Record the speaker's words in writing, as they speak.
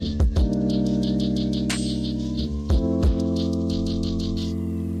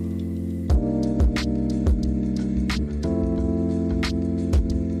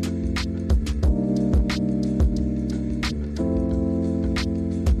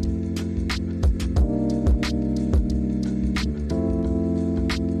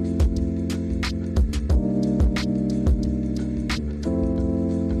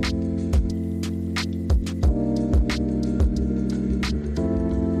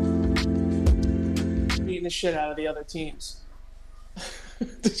shit out of the other teams.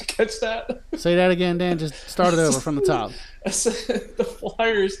 Did you catch that? Say that again, Dan. Just start it over from the top. I said the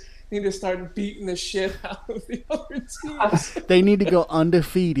Flyers need to start beating the shit out of the other teams. They need to go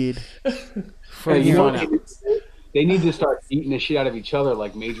undefeated from Hey, you here know on what out. they need to start beating the shit out of each other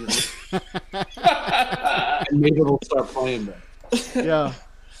like Major League. And maybe they'll start playing them. Yeah.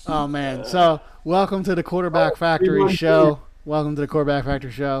 Oh man. So welcome to the Quarterback Factory show. Welcome to the Quarterback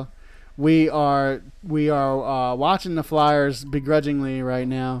Factory show. We are watching the Flyers begrudgingly right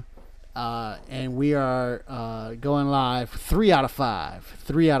now, and we are going live 3 out of 5.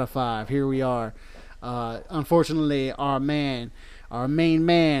 3 out of 5. Here we are. Unfortunately, our main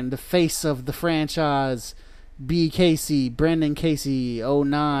man, the face of the franchise, B. Casey, Brendan Casey,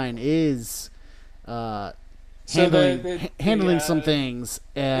 09, is handling some things.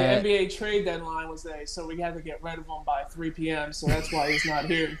 The NBA trade deadline was today, so we had to get rid of him by 3 p.m., so that's why he's not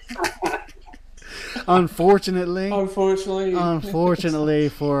here. Unfortunately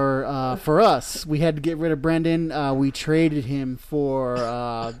for us, we had to get rid of Brendan. We traded him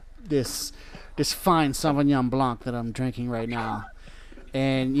for this fine Sauvignon Blanc that I'm drinking right now.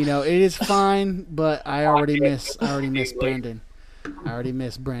 And it is fine, but I already miss Brendan.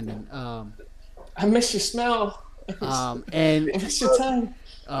 I miss your smell. And I miss your time.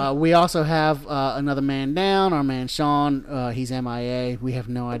 we also have another man down, our man Sean. He's MIA. We have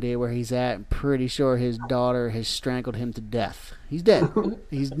no idea where he's at. I'm pretty sure his daughter has strangled him to death. He's dead.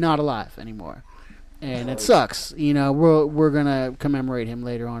 He's not alive anymore. And it sucks. We're going to commemorate him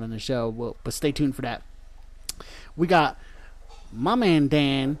later on in the show, but stay tuned for that. We got my man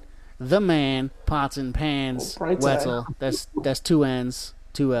Dan, the man, Pots and Pans, Wetzel. That's 2 N's,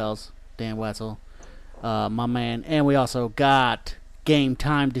 2 L's, Dan Wetzel. My man. And we also got Game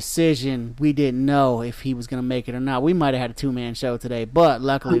Time Decision. We didn't know if he was going to make it or not. We might have had a 2-man show today, but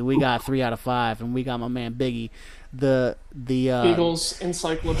luckily we got 3 out of 5, and we got my man Biggie, the Eagles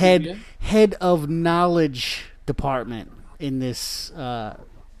encyclopedia, head of knowledge department in this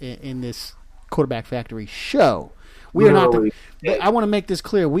Quarterback Factory show. We are not. I want to make this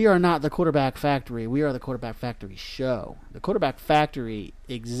clear. We are not the Quarterback Factory. We are the Quarterback Factory show. The Quarterback Factory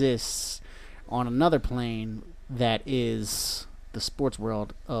exists on another plane that is the sports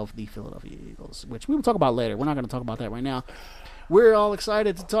world of the Philadelphia Eagles, which we will talk about later. We're not going to talk about that right now. We're all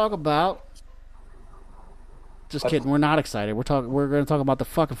excited to talk about. Just kidding. We're not excited. We're going to talk about the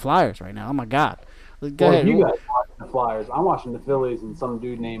fucking Flyers right now. Oh my God. Go ahead. You guys watching the Flyers. I'm watching the Phillies and some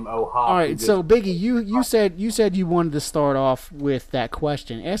dude named O'Hop. All right, so Biggie, you said you wanted to start off with that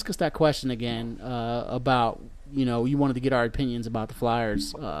question. Ask us that question again about you wanted to get our opinions about the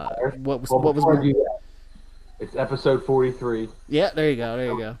Flyers. What was It's episode 43. Yeah, there you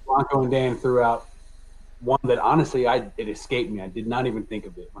go. Bronco and Dan threw out one that honestly it escaped me. I did not even think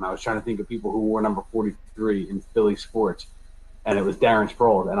of it when I was trying to think of people who wore number 43 in Philly sports. And it was Darren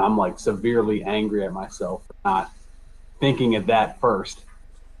Sproles, and I'm like severely angry at myself for not thinking of that first.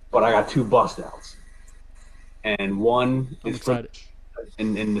 But I got 2 bust outs, and one is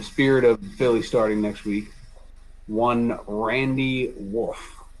in the spirit of Philly starting next week. One Randy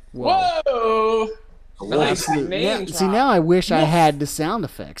Wolf. Whoa! Nice name drop. See, now I wish I had the sound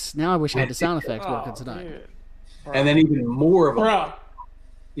effects. Now I wish I had the sound effects working tonight. And then even more of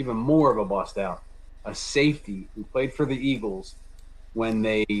a bust out. A safety who played for the Eagles when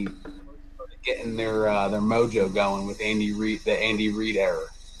they started getting their mojo going with Andy Reid, the Andy Reid era.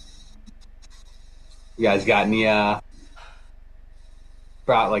 You guys got any about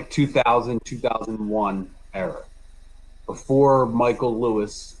like 2000, 2001 era before Michael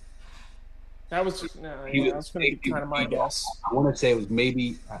Lewis? That was going to be kind of my guess. I want to say it was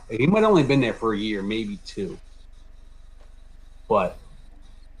maybe he might have only been there for a year, maybe 2. But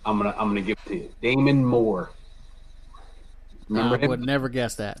I'm gonna give it to you. Damon Moore. Remember him? I would never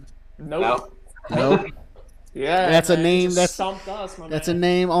guess that. Nope. Yeah, that's a name. That's stumped us, that's a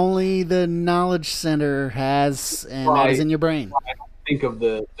name only the Knowledge Center has, and that is in your brain. I don't think of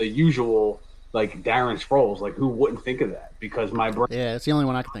the usual like Darren Sproles. Like who wouldn't think of that? Because my brain. Yeah, it's the only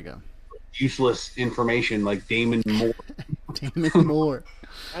one I can think of. Useless information like Damon Moore. Damon Moore.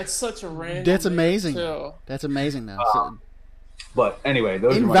 That's such a random. That's amazing. Too. That's amazing, though. But anyway,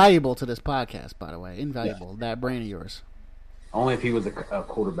 those invaluable to this podcast, by the way. Invaluable. Yeah. That brain of yours. Only if he was a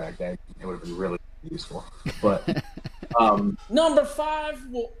quarterback, that it would have been really useful. But number 5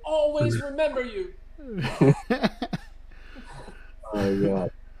 will always remember you.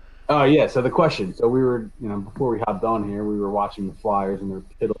 Oh yeah. So the question. So we were, before we hopped on here, we were watching the Flyers and their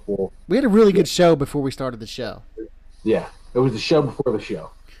pitiful. We had a really good show before we started the show. Yeah, it was the show before the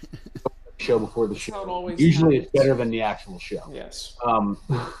show. Show before the show. Usually it's better than the actual show. Yes.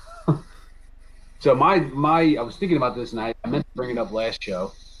 So I was thinking about this, and I meant to bring it up last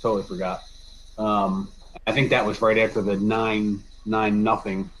show. Totally forgot. I think that was right after the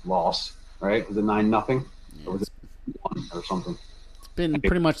 9-0 loss, right? Was it 9-0? Or was it 1 or something? It's been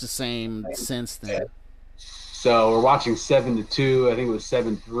pretty much the same since then. So we're watching 7-2. I think it was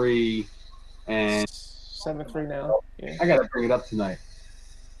 7-3, and 7-3 now. Yeah. I got to bring it up tonight.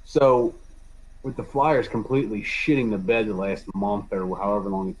 So with the Flyers completely shitting the bed the last month or however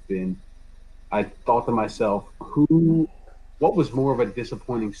long it's been, I thought to myself, what was more of a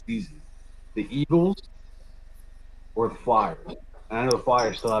disappointing season, the Eagles or the Flyers? And I know the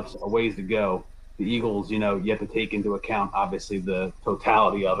Flyers still have a ways to go. The Eagles, you have to take into account, obviously, the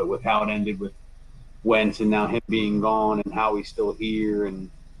totality of it with how it ended with Wentz and now him being gone and how he's still here. And,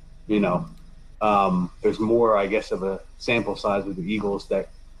 there's more, I guess, of a sample size with the Eagles that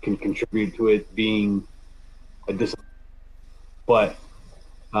can contribute to it being a disappointment. But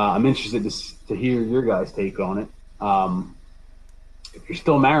I'm interested to hear your guys' take on it. If you're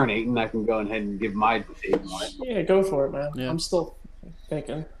still marinating, I can go ahead and give my take on it. Yeah, go for it, man. Yeah. I'm still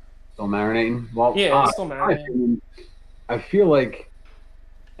thinking. Still marinating? Well, yeah, still marinating. I feel like,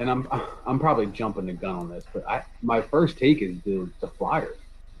 and I'm probably jumping the gun on this, but my first take is the Flyers.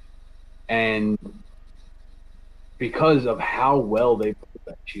 And because of how well they played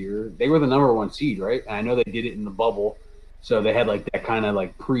that year, they were the number 1 seed, right? And I know they did it in the bubble. So they had like that kind of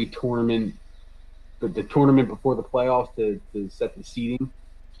like pre-tournament, the tournament before the playoffs to set the seeding,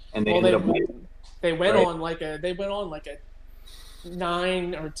 and they ended up winning. They went on like a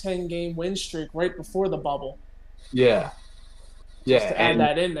 9 or 10 game win streak right before the bubble. Yeah, just to add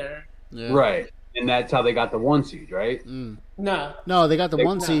that in there. Yeah. Right, and that's how they got the 1 seed, right? No, they got the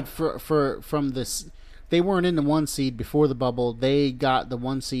 1 seed from this. They weren't in the 1 seed before the bubble. They got the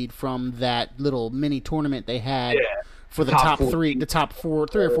 1 seed from that little mini tournament they had. Yeah. For the top 3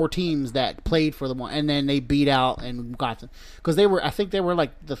 or 4 teams that played for the one, and then they beat out and got them because I think they were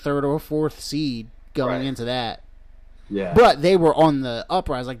like the 3rd or 4th seed going into that. Yeah, but they were on the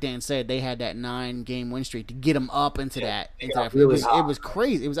uprise, like Dan said. They had that 9 game win streak to get them up into that. Really it was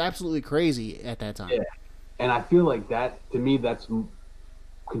crazy. It was absolutely crazy at that time. Yeah, and I feel like that to me that's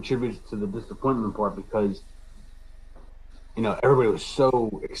contributes to the disappointment part because. Everybody was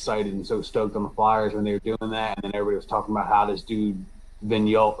so excited and so stoked on the Flyers when they were doing that, and then everybody was talking about how this dude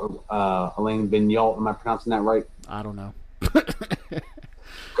Vigneault, Alain Vigneault, am I pronouncing that right? I don't know.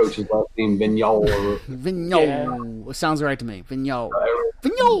 Coach's last name Vigneault. Vigneault. It sounds right to me. Vigneault.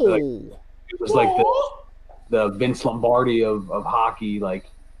 Vigneault. It was like the Vince Lombardi of hockey, like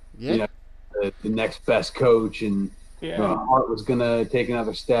the next best coach, and Hart was gonna take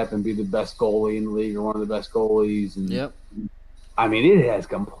another step and be the best goalie in the league or one of the best goalies, and I mean, it has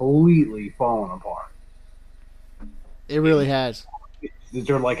completely fallen apart. It really has.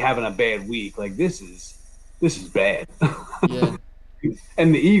 They're like having a bad week. Like this is bad. Yeah.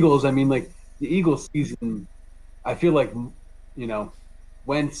 And the Eagles, I mean, like the Eagles season, I feel like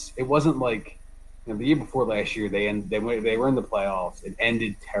Wentz. It wasn't like the year before last year. They were in the playoffs. It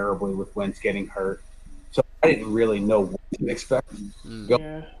ended terribly with Wentz getting hurt. So I didn't really know what to expect. For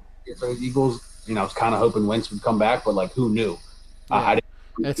the Eagles, I was kind of hoping Wentz would come back, but like, who knew? Yeah.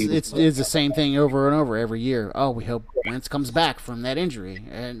 It's the same thing over and over every year. Oh, we hope Wentz comes back from that injury,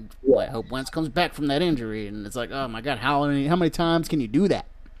 and I hope Wentz comes back from that injury, and it's like, oh my God, how many times can you do that?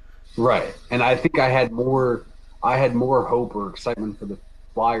 Right, and I think I had more hope or excitement for the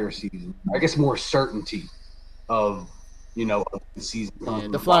Flyers season. I guess more certainty of of the season. Yeah,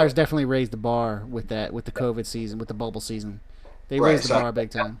 the Flyers definitely raised the bar with the COVID season, with the bubble season. They raised the bar big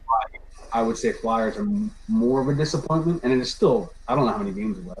time. I would say Flyers are more of a disappointment, and it is still, I don't know how many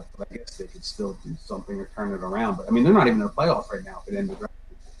games are left, but I guess they could still do something or turn it around. But I mean, they're not even in the playoffs right now if it ended right.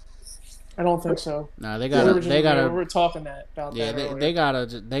 I don't think so. No, they gotta. We were talking about that. Yeah, they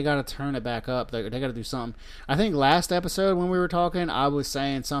gotta turn it back up. They gotta do something. I think last episode when we were talking, I was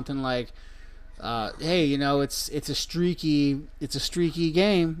saying something like, hey, it's a streaky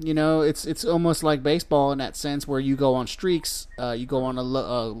game. It's almost like baseball in that sense where you go on streaks. You go on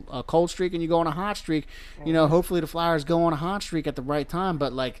a cold streak and you go on a hot streak. Hopefully the Flyers go on a hot streak at the right time.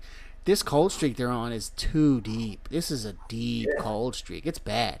 But like this cold streak they're on is too deep. This is a deep cold streak. It's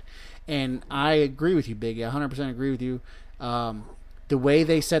bad, and I agree with you, Biggie. 100% agree with you. The way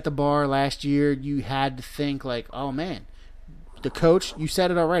they set the bar last year, you had to think like, oh man. The coach, you said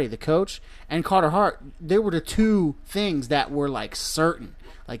it already, the coach and Carter Hart, they were the two things that were like certain.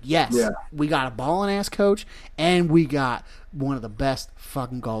 Like, yes, we got a ballin' ass coach and we got one of the best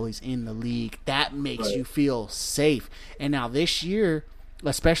fucking goalies in the league. That makes you feel safe. And now this year,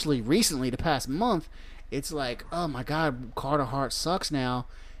 especially recently, the past month, it's like, oh my God, Carter Hart sucks now.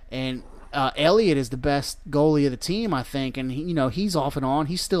 And Elliott is the best goalie of the team, I think, and he's off and on.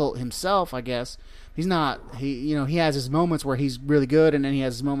 He's still himself, I guess. He's not. He has his moments where he's really good, and then he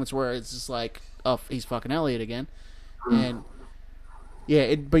has his moments where it's just like, oh, he's fucking Elliott again. And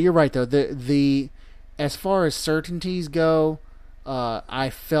yeah, but you're right though. The as far as certainties go, I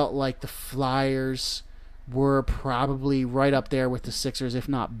felt like the Flyers were probably right up there with the Sixers, if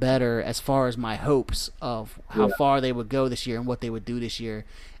not better, as far as my hopes of how far they would go this year and what they would do this year.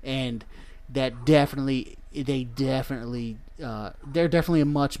 And that they're definitely a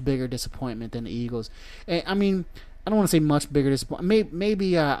much bigger disappointment than the Eagles. And, I mean, I don't want to say much bigger disappointment.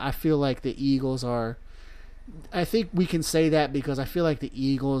 Maybe I feel like the Eagles are. I think we can say that because I feel like the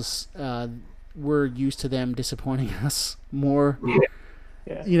Eagles, we're used to them disappointing us more.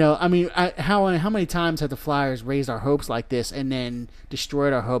 Yeah. I mean, how many times have the Flyers raised our hopes like this and then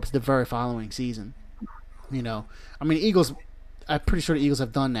destroyed our hopes the very following season? I mean, Eagles. I'm pretty sure the Eagles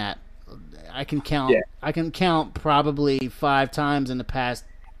have done that. I can count. Yeah. I can count probably 5 times in the past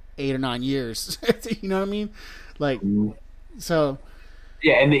 8 or 9 years. You know what I mean? So.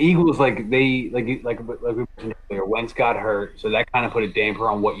 Yeah, and the Eagles, like we mentioned earlier, Wentz got hurt, so that kind of put a damper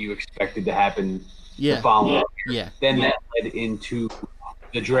on what you expected to happen the following year. Yeah. Then that led into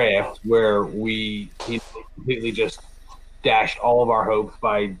the draft where we completely just dashed all of our hopes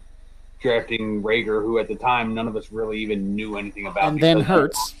by drafting Rager, who at the time none of us really even knew anything about. And then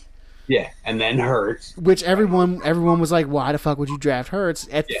Hurts. Yeah, and then Hurts. Which everyone was like, why the fuck would you draft Hurts?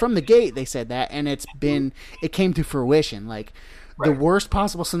 From the gate they said that, and it came to fruition. Like the worst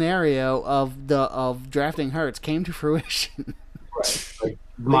possible scenario of drafting Hurts came to fruition.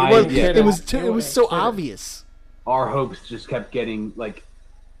 Right. It was so obvious. Our hopes just kept getting like,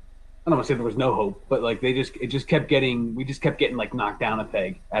 I don't want to say there was no hope, but like we just kept getting like knocked down a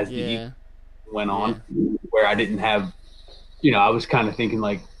peg as the year went on, where I didn't have, I was kind of thinking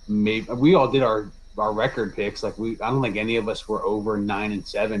like maybe we all did our record picks. Like I don't think any of us were over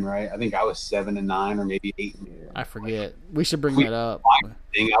 9-7, right? I think I was 7-9 or maybe 8. I forget. We should bring that up. I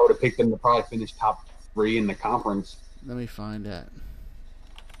would have picked them to probably finish top 3 in the conference. Let me find that.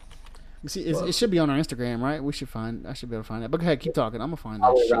 See, it should be on our Instagram, right? I should be able to find that. But go ahead, keep talking. I'm gonna find that.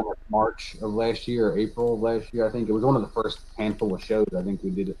 Probably around March of last year, or April of last year. I think it was one of the first handful of shows. I think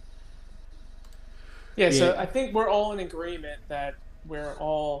we did it. Yeah. So I think we're all in agreement that we're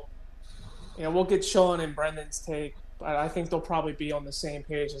all, we'll get Sean and Brendan's take, but I think they'll probably be on the same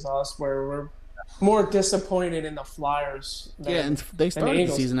page as us, where we're more disappointed in the Flyers. And they started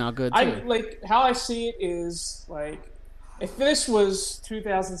the season out good too. How I see it is like, if this was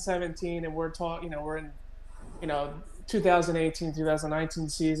 2017 and we're talking, we're in, 2018, 2019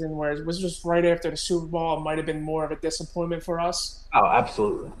 season, where it was just right after the Super Bowl, it might have been more of a disappointment for us. Oh,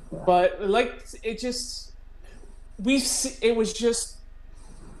 absolutely. Yeah. But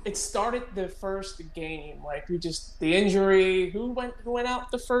it started the first game. Like the injury, who went out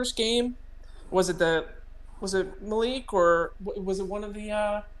the first game? Was it Malik or was it one of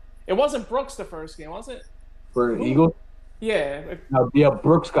the, it wasn't Brooks the first game, was it? For Eagles? Yeah.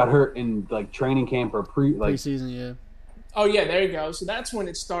 Brooks got hurt in like training camp or preseason, yeah. Oh yeah, there you go. So that's when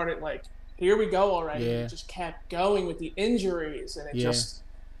it started. Like, here we go already. Yeah. It just kept going with the injuries, and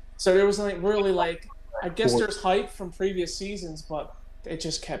so there was really I guess there's hype from previous seasons, but it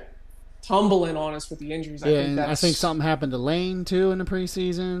just kept tumbling on us with the injuries. I think something happened to Lane too in the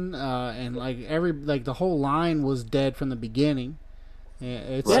preseason, and the whole line was dead from the beginning. Yeah,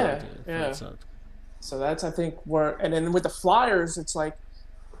 it sucked. It sucked. So that's, I think, and then with the Flyers, it's like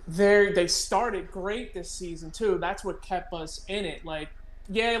they started great this season too. That's what kept us in it. Like,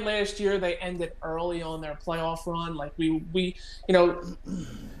 last year they ended early on their playoff run. Like we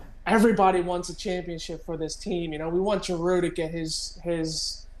everybody wants a championship for this team. We want Giroux to get his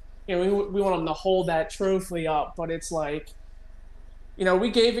we want him to hold that trophy up. But it's like,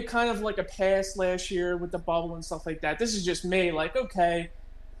 we gave it kind of like a pass last year with the bubble and stuff like that. This is just me. Like, okay.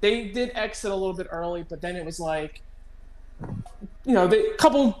 They did exit a little bit early, but then it was like, the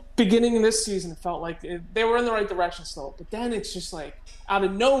couple beginning of this season felt like they were in the right direction still. But then it's just like out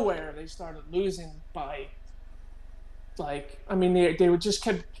of nowhere they started losing by, they would just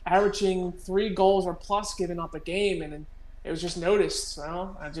kept averaging 3 goals or plus giving up a game, and it was just noticed. I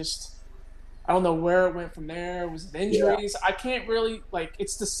don't know where it went from there. Was it injuries? Yeah. I can't really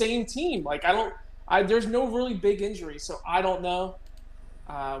it's the same team. There's no really big injuries, so I don't know.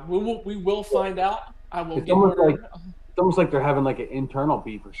 We will find out. I will get it's almost like they're having like an internal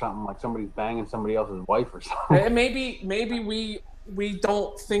beef or something, like somebody's banging somebody else's wife or something. And maybe we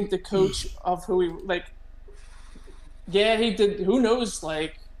don't think the coach of who he he did. Who knows?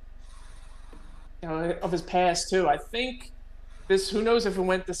 Of his past too. I think who knows if it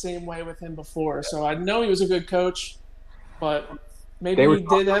went the same way with him before. So I know he was a good coach, but maybe he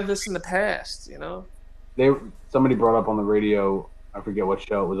did have this in the past, you know? Somebody brought up on the radio, I forget what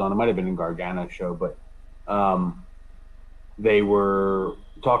show it was on. It might have been in Gargano's show, but they were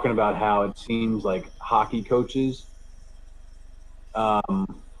talking about how it seems like hockey coaches are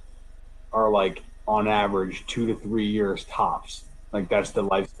like on average 2 to 3 years tops. Like that's the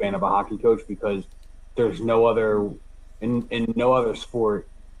lifespan of a hockey coach, because there's no other in no other sport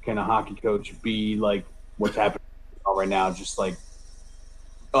can a hockey coach be like what's happening right now, just like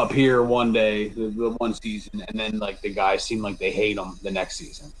up here one day, the one season, and then like the guys seem like they hate them the next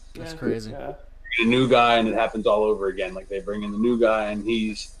season. That's crazy. Yeah. A new guy, and it happens all over again. Like they bring in the new guy, and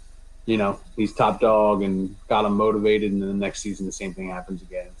he's top dog and got him motivated, and then the next season the same thing happens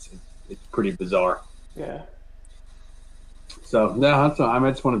again. It's pretty bizarre. Yeah. So I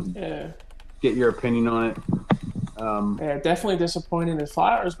just wanted to get your opinion on it. Yeah, definitely disappointing in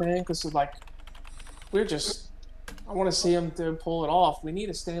Flyers, man, because like I want to see them to pull it off. We need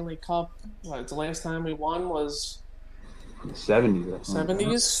a Stanley Cup. The last time we won was 70s.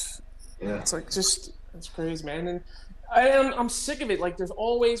 70s. Yeah, it's like it's crazy, man. And I'm sick of it. Like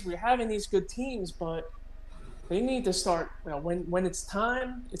we're having these good teams, but they need to start. You know, when it's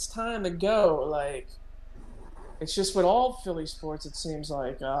time to go. Like it's just with all Philly sports, it seems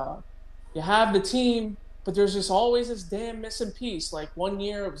like you have the team, but there's just always this damn missing piece. Like 1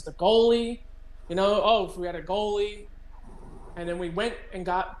 year it was the goalie. You know, if we had a goalie, and then we went and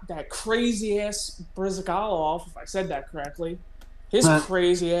got that crazy-ass Brizgalov, if I said that correctly. His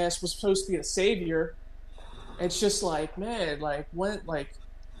crazy ass was supposed to be a savior. It's just like, man, like, when, like,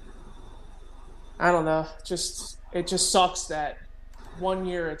 I don't know. It just sucks that 1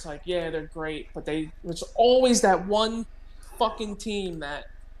 year it's like, yeah, they're great, but there's always that one fucking team that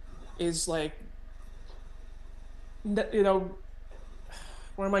is like, you know,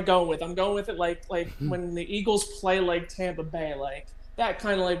 where am I going with? I'm going with it like when the Eagles play like Tampa Bay, like that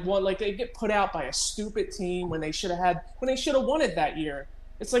kind of like what, like they get put out by a stupid team when they should have won it that year.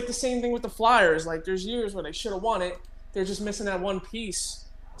 It's like the same thing with the Flyers. Like there's years where they should have won it. They're just missing that one piece.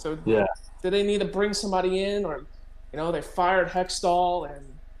 So yeah, do they need to bring somebody in, or you know, they fired Hextall and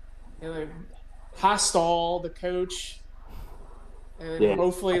you know Hostall, the coach. And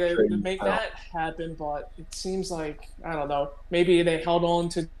hopefully they make that happen, but it seems like, I don't know, maybe they held on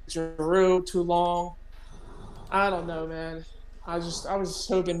to Giroux too long. I don't know, man. I was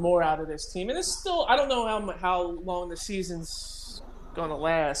hoping more out of this team. And it's still, I don't know how long the season's going to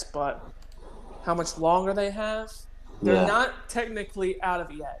last, but how much longer they have. They're not technically out of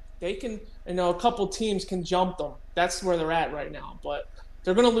it yet. They can, you know, a couple teams can jump them. That's where they're at right now, but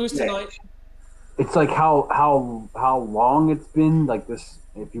they're going to lose tonight. It's like how long it's been like this,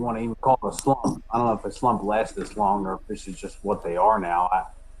 if you want to even call it a slump. I don't know if a slump lasts this long or if this is just what they are now.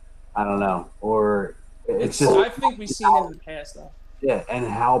 I don't know. Or it's just, I think we've seen it in the past though. Yeah, and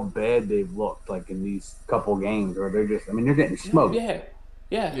how bad they've looked like in these couple games where they're just, I mean, they're getting smoked. Yeah.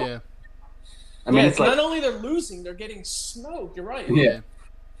 I mean, it's like, not only they're losing, they're getting smoked. You're right. Yeah.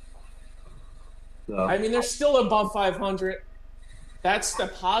 So. I mean, they're still above 500. That's the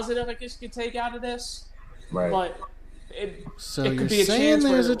positive I guess you could take out of this. Right. But it you're could be a saying chance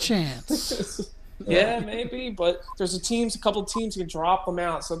there's a chance. Yeah, maybe. But there's a couple teams can drop them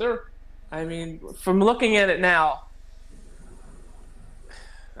out. So I mean, from looking at it now,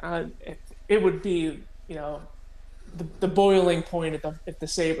 it would be, you know, the boiling point if the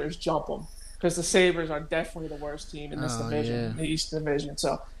Sabres jump them. Because the Sabres are definitely the worst team in this division, the East Division.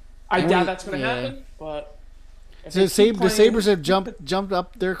 So I doubt that's going to happen, but... So the Sabres have jumped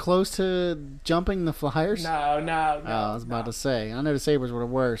up there close to jumping the Flyers? No. I was about to say. I know the Sabres were the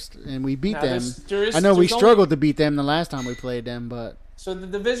worst, and we beat them. I know we struggled to beat them the last time we played them, but... So the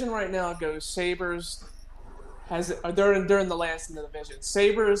division right now goes Sabres, they're in the last in the division.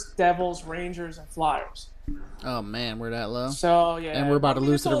 Sabres, Devils, Rangers, and Flyers. Oh, man, we're that low? So, yeah. And we're about to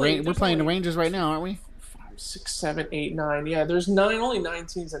lose to the Rangers. We're playing the Rangers right now, aren't we? 5, 6, 7, 8, 9. Yeah, there's only 9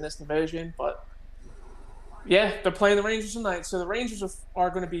 teams in this division, but... Yeah, they're playing the Rangers tonight. So the Rangers are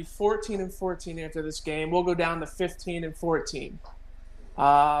going to be 14-14 after this game. We'll go down to 15-14.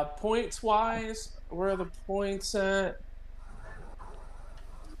 Points wise, where are the points at?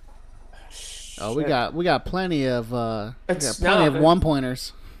 Oh, we got plenty of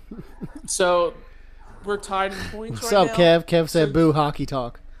 1-pointers. So we're tied in points What's right up, now. Kev? Kev said, "Boo, hockey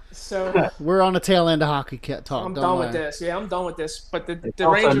talk." So we're on the tail end of hockey talk. I'm done with this. Yeah, I'm done with this. But the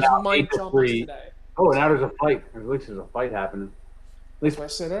Rangers might jump us today. Oh, now there's a fight. At least there's a fight happening. At least what I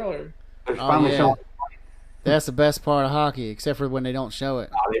said earlier. That's the best part of hockey, except for when they don't show it.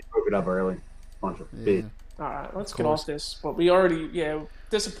 Oh, they broke it up early. Bunch of big. All right, let's get off this. But we already,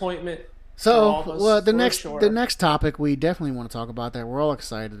 disappointment. So, well, the sure. next topic we definitely want to talk about that we're all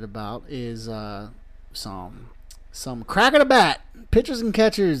excited about is some crack of the bat, pitchers and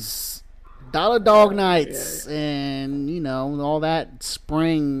catchers, dollar dog nights, and all that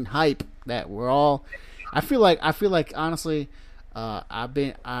spring hype that we're all. I feel like honestly,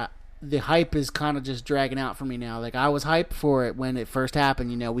 the hype is kind of just dragging out for me now. Like I was hyped for it when it first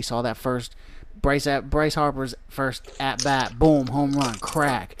happened. We saw that first Bryce Harper's first at bat, boom, home run,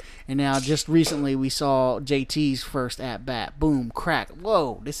 crack. And now just recently we saw JT's first at bat, boom, crack.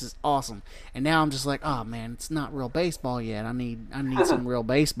 Whoa, this is awesome. And now I'm just like, oh man, it's not real baseball yet. I need some real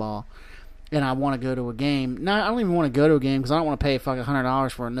baseball. And I want to go to a game. No, I don't even want to go to a game because I don't want to pay fucking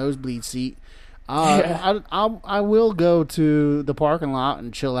 $100 for a nosebleed seat. I will go to the parking lot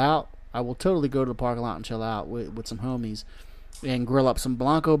and chill out. I will totally go to the parking lot and chill out with some homies and grill up some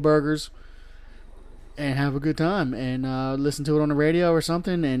Blanco burgers and have a good time and listen to it on the radio or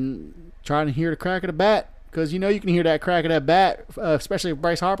something and try to hear the crack of the bat because you can hear that crack of that bat, especially if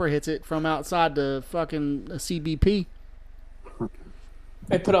Bryce Harper hits it from outside the fucking CBP.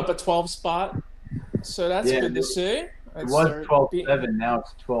 They put up a 12 spot, so that's good to see. It was 12-7, now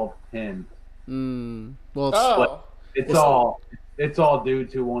it's 12-10. Well, it's all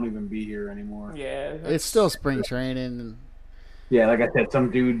dudes who won't even be here anymore. Yeah, it's still spring training. Yeah, like I said,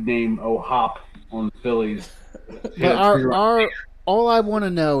 some dude named O'Hop on the Phillies. But all I want to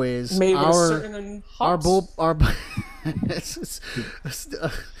know is maybe our bull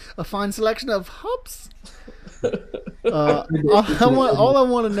a fine selection of hops. All I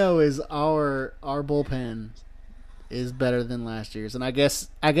want to know is our bullpen is better than last year's, and I guess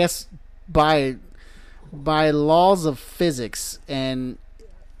by laws of physics and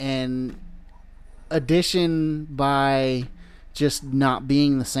addition by just not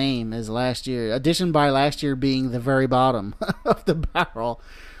being the same as last year, addition by last year being the very bottom of the barrel,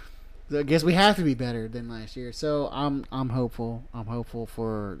 I guess we have to be better than last year. So I'm hopeful. I'm hopeful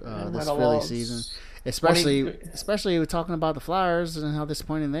for this Philly season, especially with talking about the Flyers and how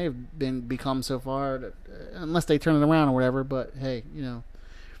disappointing they've become so far. Unless they turn it around or whatever, but hey,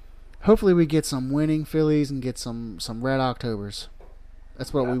 hopefully we get some winning Phillies and get some red Octobers.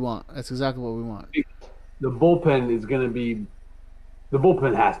 That's what we want. That's exactly what we want. The bullpen is going to be. The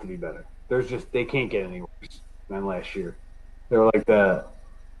bullpen has to be better. They can't get any worse than last year. They were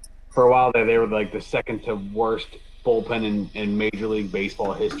for a while there, they were like the second to worst bullpen in Major League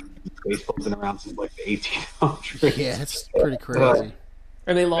Baseball history. Baseball's been around since like the 1800s. Yeah, it's pretty crazy.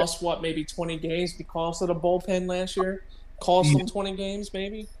 And they lost maybe 20 games because of the bullpen last year. Cost them 20 games,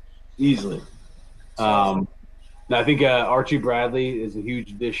 maybe. Easily. Now I think Archie Bradley is a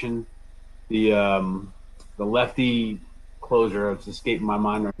huge addition. The lefty closer, it's escaping my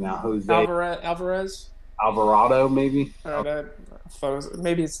mind right now. Jose Alvarez. Alvarado, maybe.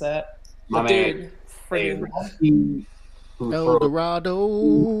 Maybe it's that. My man. El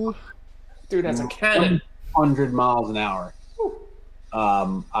Dorado. Dude, that's a cannon. 100 miles an hour.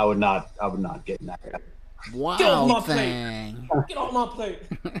 I would not get in that guy. Wow, get off my plate. Get off my plate.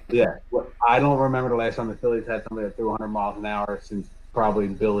 Yeah. I don't remember the last time the Phillies had somebody that threw 100 miles an hour since probably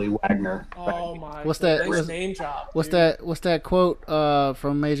Billy Wagner. Oh my! What's that? Nice name drop. What's that quote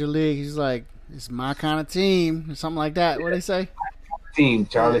from Major League? He's like, "It's my kind of team," or something like that. What do they say? Team,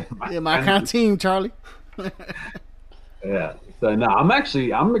 Charlie. Yeah, my kind of team, Charlie. Yeah. So no, I'm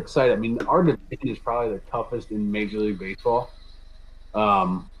excited. I mean, our division is probably the toughest in Major League Baseball.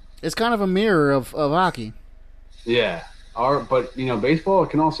 It's kind of a mirror of hockey. Yeah. But baseball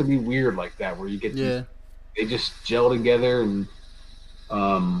can also be weird like that, where you get they just gel together and.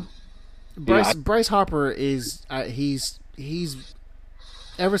 Bryce Harper is he's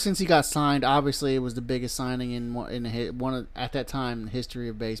ever since he got signed. Obviously, it was the biggest signing in one at that time in the history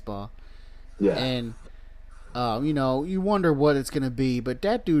of baseball. Yeah, and you wonder what it's going to be, but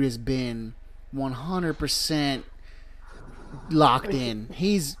that dude has been 100% locked in.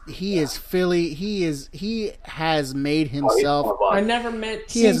 He is Philly. He has made himself. I never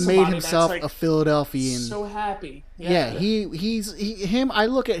met. He has made himself a Philadelphian. So happy. Yeah, he's him. I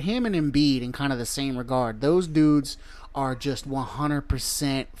look at him and Embiid in kind of the same regard. Those dudes are just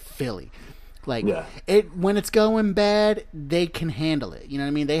 100% Philly. Like when it's going bad, they can handle it. You know what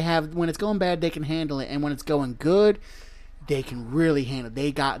I mean? When it's going bad, they can handle it, and when it's going good, they can really handle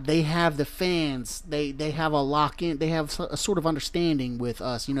it. They have the fans. They have a lock in. They have a sort of understanding with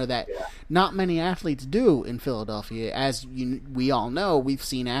us. That not many athletes do in Philadelphia. As we all know, we've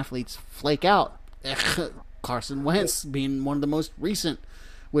seen athletes flake out. Carson Wentz being one of the most recent,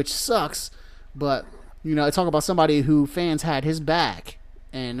 which sucks. But I talk about somebody who fans had his back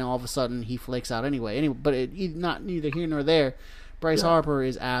and all of a sudden he flakes out anyway. But not neither here nor there. Bryce Harper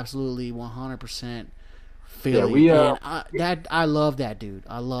is absolutely 100% Philly. Yeah, I love that dude.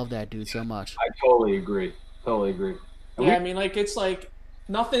 I love that dude so much. I totally agree. And I mean, like, it's like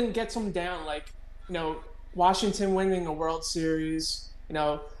nothing gets him down. Like, Washington winning a World Series,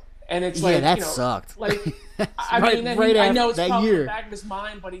 and it's like, that sucked. Like, I know it's probably in the back of his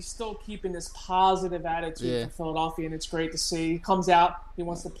mind, but he's still keeping this positive attitude for Philadelphia, and it's great to see. He comes out, he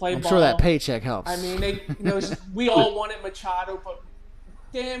wants to play ball. I'm sure that paycheck helps. I mean, we all wanted Machado, but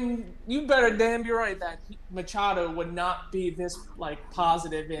you better be right that Machado would not be this like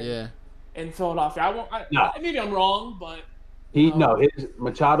positive in Philadelphia. Maybe I'm wrong, but his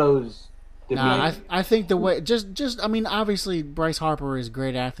Machado's. I think the way I mean, obviously Bryce Harper is a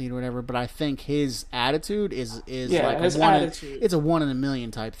great athlete or whatever, but I think his attitude is like it's a 1 in a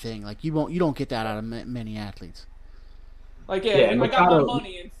million type thing. Like you don't get that out of many athletes. Like I got my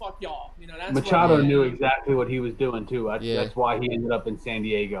money and fuck y'all. That's Machado knew exactly what he was doing too. That's why he ended up in San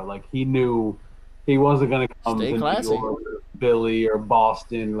Diego. Like he knew he wasn't going to come to New York or Philly or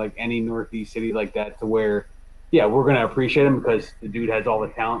Boston, like any Northeast city like that, to where we're going to appreciate him because the dude has all the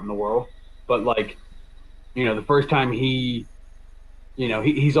talent in the world. But like, the first time he's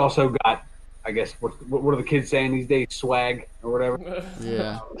also got, I guess, what are the kids saying these days? Swag or whatever.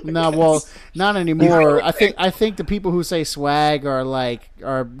 Yeah. No, well, not anymore. I think the people who say swag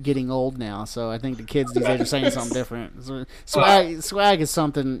are getting old now. So I think the kids these days are saying something different. So swag is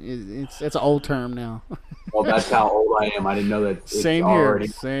something. It's an old term now. Well, that's how old I am. I didn't know that. Same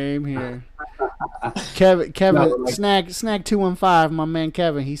here. Kevin, snag 215. My man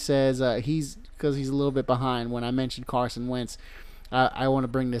Kevin. He says because he's a little bit behind when I mentioned Carson Wentz. I want to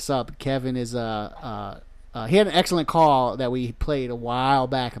bring this up. Kevin is he had an excellent call that we played a while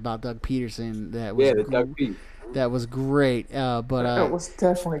back about Doug Peterson. That was Doug Pete. That was great. But that was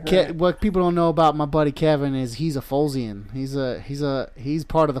definitely great. What people don't know about my buddy Kevin is he's a Folesian. He's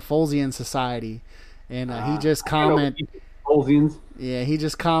part of the Folesian Society, and he just commented. Folesians. Yeah, he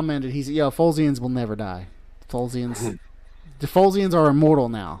just commented. Folesians will never die. The Folesians are immortal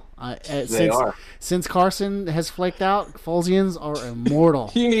now. They are. Since Carson has flaked out, Folesians are immortal.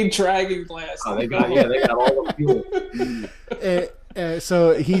 You need dragon glass. Oh, they got all the fuel.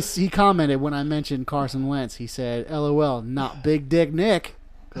 So he commented when I mentioned Carson Wentz. He said, "LOL, not Big Dick Nick,"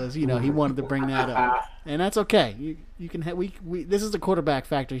 because he wanted to bring that up, and that's okay. You can we this is the Quarterback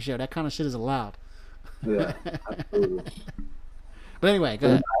Factory show. That kind of shit is allowed. Yeah, absolutely. But anyway, go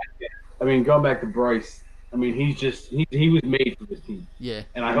ahead. I mean, going back to Bryce. I mean, he was made for this team. Yeah.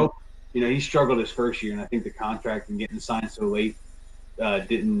 And I hope, he struggled his first year, and I think the contract and getting signed so late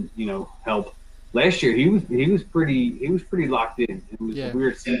didn't, help. Last year he was pretty locked in. It was a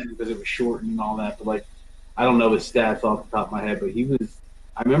weird season because it was short and all that. But like, I don't know his stats off the top of my head, but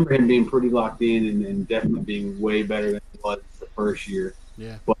I remember him being pretty locked in and definitely being way better than he was the first year.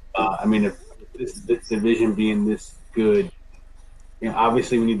 Yeah. But I mean, if this division being this good.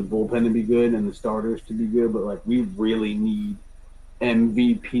 Obviously we need the bullpen to be good and the starters to be good, but like we really need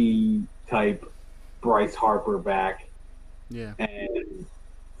MVP type Bryce Harper back, and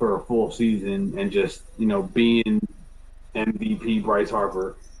for a full season and just being MVP Bryce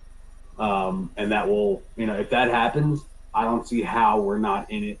Harper, and that will if that happens, I don't see how we're not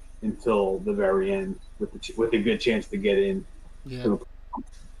in it until the very end with a good chance to get in. Yeah.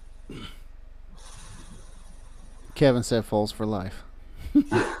 Kevin said Foles for life.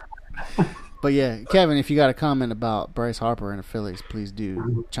 But yeah, Kevin, if you got a comment about Bryce Harper and the Phillies, please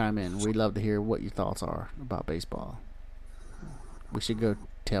do chime in. We'd love to hear what your thoughts are about baseball. We should go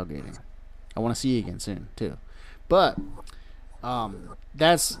tailgating. I want to see you again soon too. But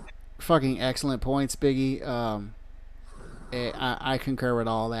that's fucking excellent points, Biggie. I concur with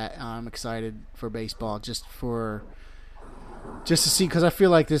all that. I'm excited for baseball just to see, because I feel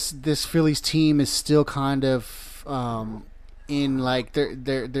like this Phillies team is still kind of in like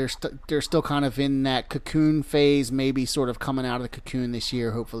they're still kind of in that cocoon phase, maybe sort of coming out of the cocoon this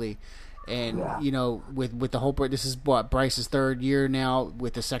year, hopefully. And with the whole, this is what Bryce's third year now,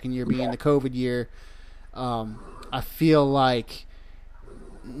 with the second year being the COVID year. I feel like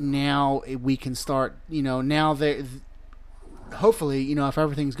now we can start. Now they hopefully if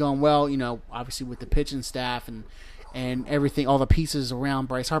everything's going well. Obviously with the pitching staff and everything, all the pieces around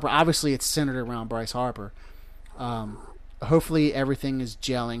Bryce Harper. Obviously, it's centered around Bryce Harper. Hopefully, everything is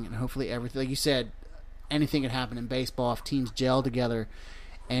gelling, and hopefully, everything, like you said, anything can happen in baseball if teams gel together,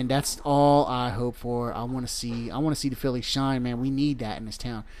 and that's all I hope for. I want to see the Phillies shine, man. We need that in this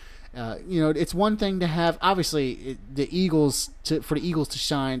town. It's one thing to have. Obviously, for the Eagles to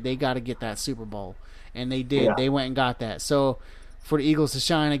shine, they got to get that Super Bowl, and they did. Yeah. They went and got that. So for the Eagles to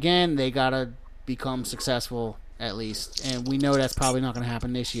shine again, they gotta become successful at least, and we know that's probably not going to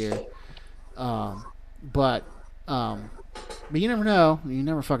happen this year. But you never know. You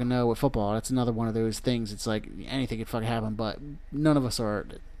never fucking know with football. That's another one of those things. It's like anything could fucking happen, but none of us are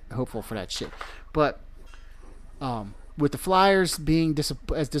hopeful for that shit. But with the Flyers being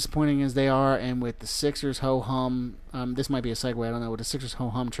as disappointing as they are, and with the Sixers ho-hum, this might be a segue, I don't know, with the Sixers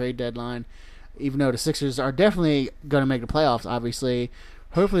ho-hum trade deadline, even though the Sixers are definitely going to make the playoffs, obviously,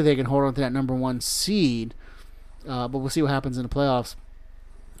 hopefully they can hold on to that number 1 seed, but we'll see what happens in the playoffs.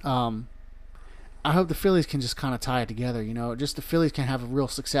 I hope the Phillies can just kind of tie it together, just the Phillies can have a real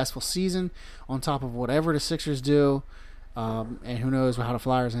successful season on top of whatever the Sixers do, and who knows how the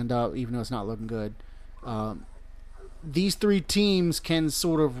Flyers end up, even though it's not looking good. These 3 teams can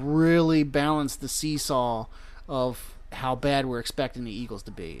sort of really balance the seesaw of how bad we're expecting the Eagles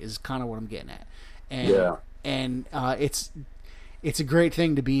to be, is kind of what I'm getting at. And it's a great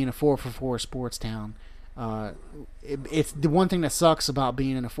thing to be in a 4-for-4 sports town. It's the one thing that sucks about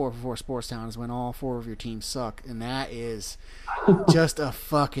being in a 4-for-4 sports town is when all 4 of your teams suck, and that is just a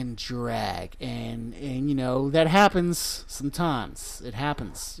fucking drag. And that happens sometimes. It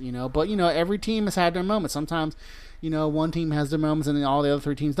happens, But every team has had their moments. Sometimes, one team has their moments and then all the other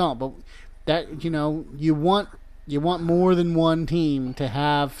 3 teams don't. But that you want more than one team to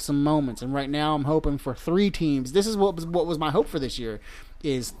have some moments. And right now, I'm hoping for 3 teams. This is what was my hope for this year,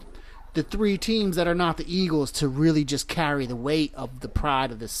 is the 3 teams that are not the Eagles to really just carry the weight of the pride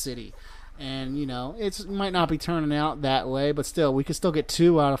of this city. And, it might not be turning out that way, but still, we could still get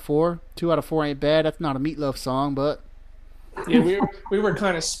 2 out of 4. 2 out of 4 ain't bad. That's not a Meatloaf song, but... Yeah, we were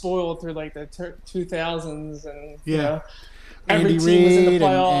kind of spoiled through, like, the 2000s and, Andy every team was in the Reid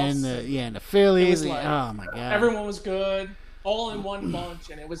playoffs. and the Phillies. Like, oh, my God. Everyone was good, all in one bunch,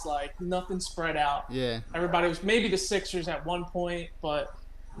 and it was, like, nothing spread out. Yeah. Everybody was... Maybe the Sixers at one point, but...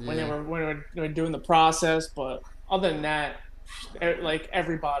 When they were doing the process, but other than that, like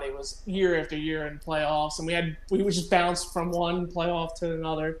everybody was year after year in playoffs, and we would just bounce from one playoff to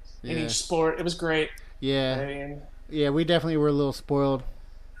another in each sport. It was great. Yeah, we definitely were a little spoiled.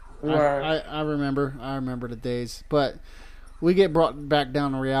 I remember the days, but we get brought back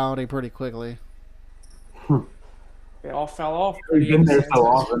down to reality pretty quickly. They all fell off. We've been there so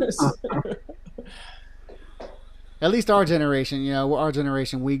often. At least our generation,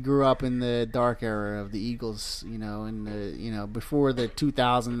 we grew up in the dark era of the Eagles, in the, before the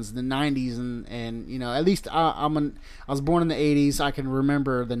 2000s, the 90s, and at least I was born in the 80s. I can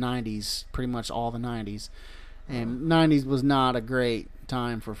remember the 90s, pretty much all the 90s, and 90s was not a great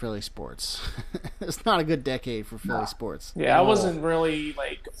time for Philly sports. It's not a good decade for Philly sports. Yeah, I wasn't really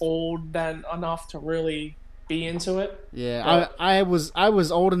like old then enough to really be into it. Yeah, I was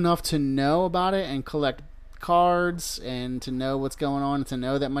old enough to know about it and collect cards and to know what's going on and to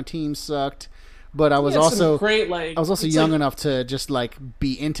know that my team sucked, but I was also great, I was also young enough to just like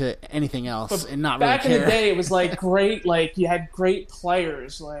be into anything else and not really care. Back in the day, it was like great, like you had great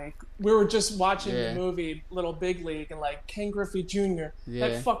players. Like we were just watching the movie Little Big League, and like Ken Griffey Jr.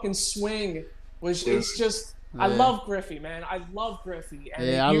 That fucking swing was it's just. I love Griffey, man. I love Griffey.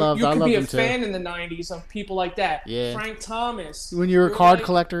 And you could be a fan in the 90s of people like that. Yeah. Frank Thomas. When you were a card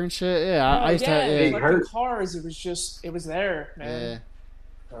collector and shit. Yeah, I used to have collecting cars. It was there, man. Yeah.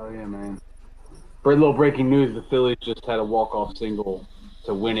 Oh, yeah, man. For a little breaking news, the Phillies just had a walk-off single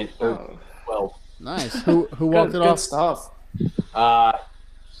to win it 12. Nice. Who walked it off? Good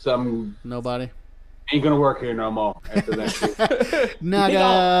stuff. Nobody. Ain't gonna work here no more after that. not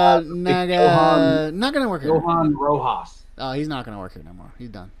gonna work here. Johan Rojas. Oh, he's not gonna work here no more. He's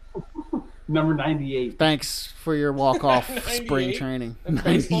done. Number 98. Thanks for your walk-off spring training.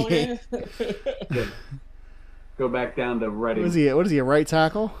 98. Go back down to Reading. What is he, a right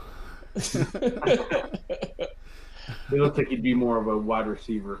tackle? It looks like he'd be more of a wide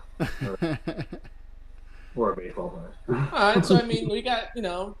receiver. Or a baseball player. All right, so I mean, we got we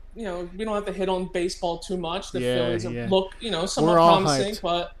don't have to hit on baseball too much. The Phillies look somewhat promising,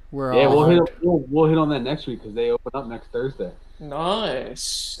 but we'll hit on that next week because they open up next Thursday.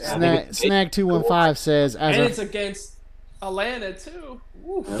 Nice. Snag 215 says, it's against Atlanta too.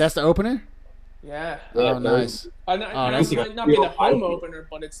 Oof. That's the opener. Yeah. Oh, nice. That might not be the home opener,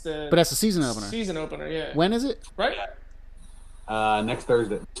 but it's the. But that's the season opener. Season opener, yeah. When is it? Right. Next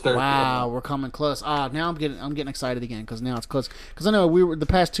Thursday. Wow, we're coming close. Now I'm getting excited again because now it's close. Because I know the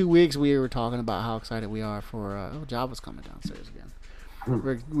past 2 weeks we were talking about how excited we are for Java's coming downstairs again.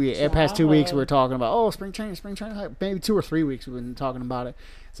 The past 2 weeks we were talking about spring training. Maybe 2 or 3 weeks we've been talking about it.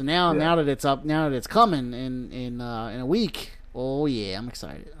 So now that it's up, now that it's coming in a week. Oh yeah, I'm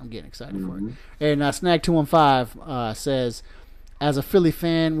excited. I'm getting excited for it. And Snag 215 says, As a Philly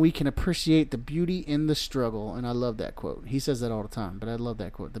fan, we can appreciate the beauty in the struggle, and I love that quote. He says that all the time, but I love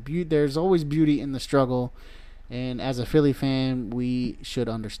that quote. There's always beauty in the struggle, and as a Philly fan, we should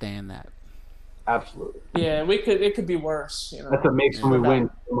understand that. Absolutely. Yeah, it could be worse. You know, that's what makes when we win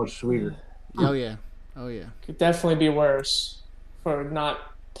so much sweeter. Oh yeah. Could definitely be worse for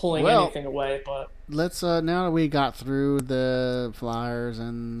not pulling anything away. But let's now that we got through the Flyers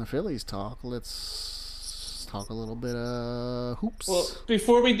and the Phillies talk, let's talk a little bit of hoops. Well,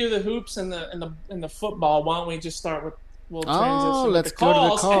 before we do the hoops and the football, why don't we just start with transition let's with the go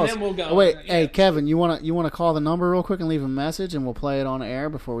calls, to the calls. and then we'll go. Oh, wait, hey Kevin, you wanna call the number real quick and leave a message, and we'll play it on air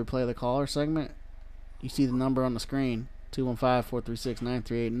before we play the caller segment. You see the number on the screen,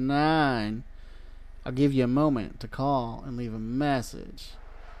 215-436-9389. I'll give you a moment to call and leave a message.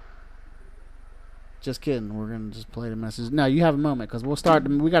 Just kidding. We're going to just play the message. No, you have a moment because we'll start.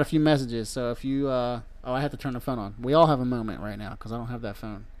 We got a few messages. So if you... I have to turn the phone on. We all have a moment right now because I don't have that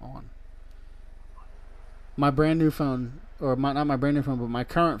phone on. My brand new phone, or not my brand new phone, but my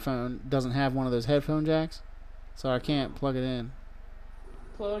current phone doesn't have one of those headphone jacks. So I can't plug it in.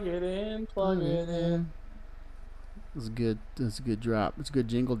 Plug it in. It's good. It's a good drop. It's a good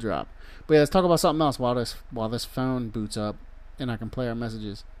jingle drop. But yeah, let's talk about something else while this phone boots up, and I can play our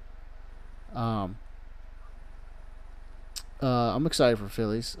messages. I'm excited for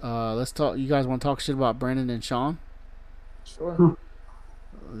Phillies. Let's talk. You guys want to talk shit about Brandon and Sean? Sure.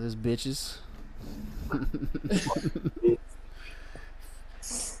 Those bitches. I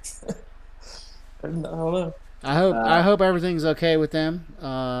don't know. I hope everything's okay with them.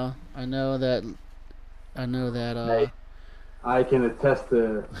 I know that. I can attest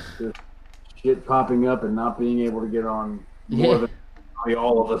to shit popping up and not being able to get on more than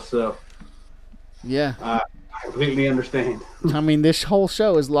all of us. So yeah, I completely understand. I mean, this whole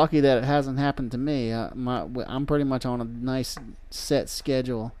show is lucky that it hasn't happened to me. I'm pretty much on a nice set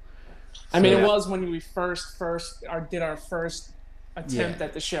schedule. I mean, it was when we first did our first attempt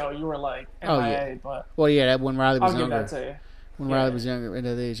at the show. You were like MIA, but when Riley was younger. I'll give that to you. When Riley was younger, in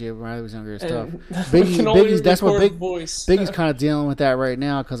that age, when Riley was younger, it's tough. Biggie's that's what Biggie's kind of dealing with that right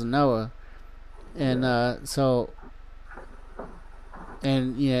now because of Noah, and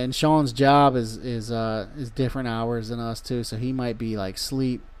and Sean's job is different hours than us too, so he might be like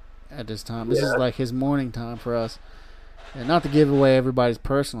sleep at this time. This is like his morning time for us, and not to give away everybody's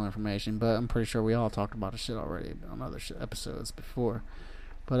personal information, but I'm pretty sure we all talked about this shit already on other episodes before.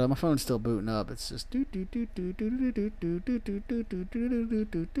 But my phone's still booting up. It's just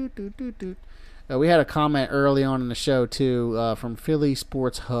we had a comment early on in the show too from Philly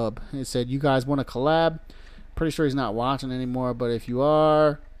Sports Hub. It said, "You guys want to collab?" Pretty sure he's not watching anymore, but if you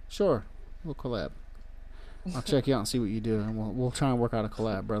are, sure, we'll collab. I'll check you out and see what you do, and we'll try and work out a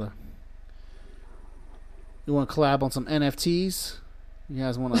collab, brother. You want to collab on some NFTs? You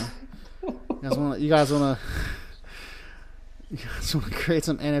guys want to? You guys want to create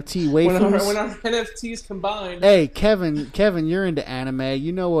some NFT waifus? When our NFTs combined. Hey, Kevin, you're into anime.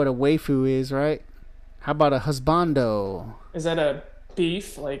 You know what a waifu is, right? How about a husbando? Is that a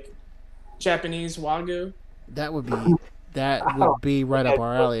beef, like Japanese wagyu? That would be right up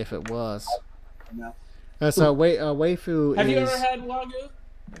our alley if it was. So waifu. Have you ever had wagyu?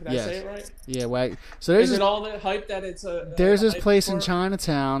 Did I say it right? Yeah, so there's it all the hype that it's a? There's this place in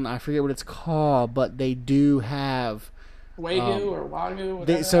Chinatown. I forget what it's called, but they do have wagyu or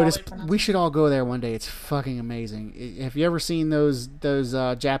wagyu. We should all go there one day. It's fucking amazing. Have you ever seen those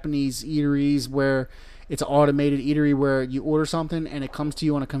Japanese eateries where it's an automated eatery where you order something and it comes to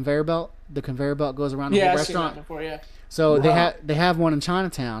you on a conveyor belt? The conveyor belt goes around the whole restaurant. I've seen that before, yeah. So they have one in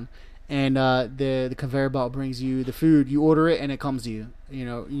Chinatown, and the conveyor belt brings you the food. You order it and it comes to you. You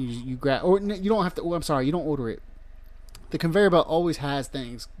know, you grab, or you don't have to. Oh, I'm sorry, you don't order it. The conveyor belt always has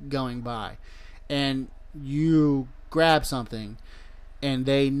things going by, and you grab something, and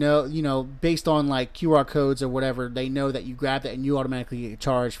they know, based on like QR codes or whatever, they know that you grabbed it, and you automatically get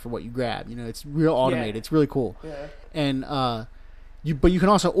charged for what you grab. It's real automated. Yeah. It's really cool. Yeah. And but you can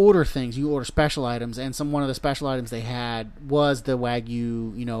also order things. You order special items, and one of the special items they had was the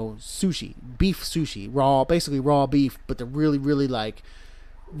Wagyu, sushi, beef sushi, basically raw beef, but they're really, really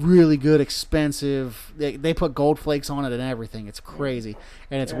really good, expensive. They put gold flakes on it and everything. It's crazy,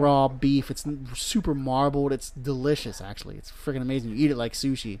 and it's raw beef. It's super marbled. It's delicious, actually. It's freaking amazing. You eat it like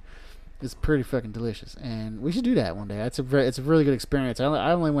sushi. It's pretty fucking delicious, and we should do that one day. It's a really good experience.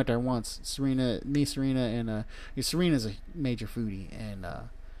 I only went there once. Serena, and Serena's a major foodie, and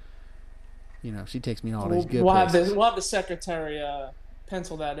she takes me to all these good places. We'll have the secretary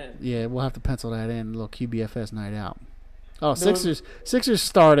pencil that in. Yeah, we'll have to pencil that in. A little QBFS night out. Oh, Sixers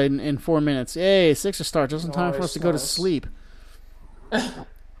start in 4 minutes. Hey, Sixers start just in time for us to go to sleep.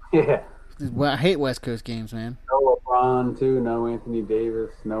 Yeah. Well, I hate West Coast games, man. No LeBron, too. No Anthony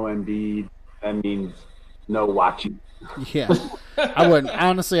Davis. No Embiid. That means no watching. Yeah, I wouldn't.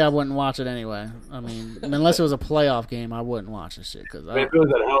 Honestly, I wouldn't watch it anyway. I mean, unless it was a playoff game, I wouldn't watch this shit because If it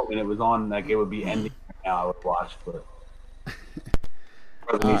was at home and it was on, like it would be ending right now, I would watch. But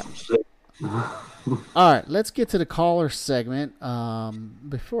all right, let's get to the caller segment.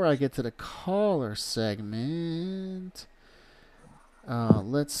 Before I get to the caller segment,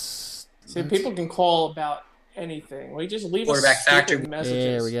 let's see. People can call about anything. We just leave Quarterback us factor. messages.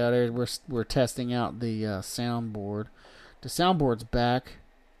 There we go. There, we're testing out the soundboard. The soundboard's back.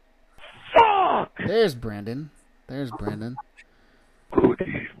 Fuck! There's Brendan. There's Brendan. Good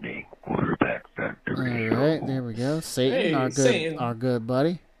evening, quarterback factory. All right, there we go. Satan, Hey, our good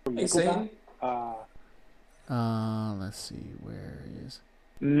buddy. Hey, Satan. Let's see where he is.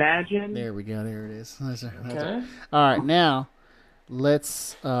 Imagine. There we go. There it is. Okay. All right, now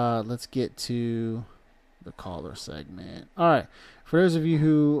let's get to the caller segment. All right, for those of you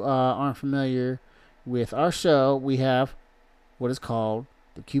who aren't familiar with our show, we have what is called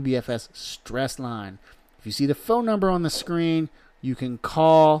the QBFS Stress Line. If you see the phone number on the screen, you can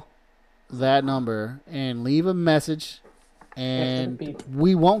call that number and leave a message, and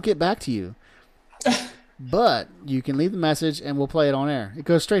we won't get back to you. But you can leave the message, and we'll play it on air. It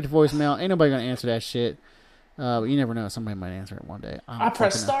goes straight to voicemail. Ain't nobody going to answer that shit. But you never know. Somebody might answer it one day. I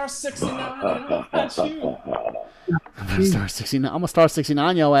press star 69, and that's you. Star 69. I'm going to star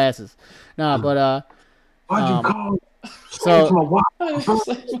 69 your asses. Nah, but... Why'd you call? So,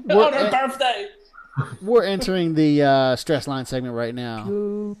 on her birthday. We're entering the stress line segment right now.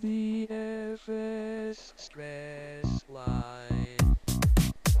 QBFS Stress Line.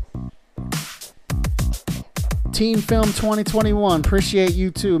 Team Film 2021. Appreciate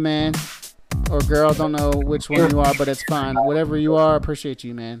you too, man. Or girl, don't know which one you are, but it's fine. Whatever you are, appreciate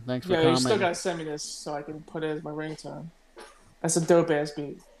you, man. Thanks for commenting. You still commenting. gotta send me this so I can put it as my ringtone. That's a dope ass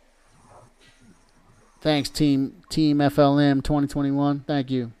beat. Thanks, Team FLM 2021. Thank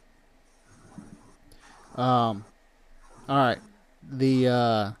you. All right.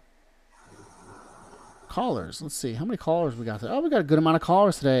 The callers. Let's see. How many callers we got today? Oh, we got a good amount of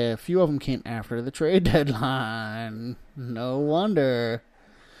callers today. A few of them came after the trade deadline. No wonder.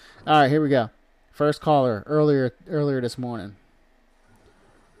 All right, here we go. First caller earlier this morning.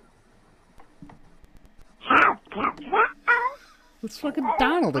 It's fucking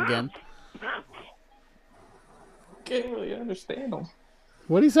Donald again. Can't really understand him.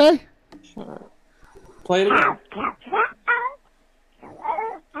 What'd he say? Play it again.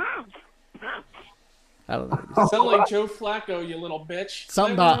 I don't know. Sound like Joe Flacco, you little bitch.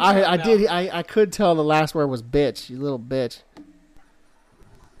 Something about I could tell the last word was bitch, you little bitch.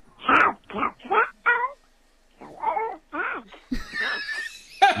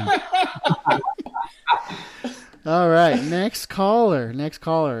 All right, next caller.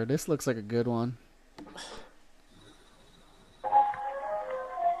 This looks like a good one.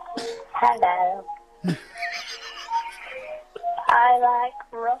 Hello. I like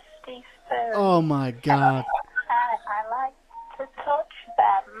rusty spoons. Oh my God. I like to touch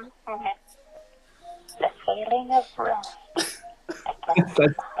them. The feeling of rust.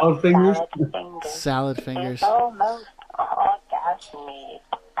 That's salad fingers. Salad fingers. It's almost orgasmic.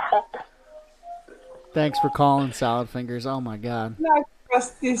 Thanks for calling, Salad Fingers. Oh my God.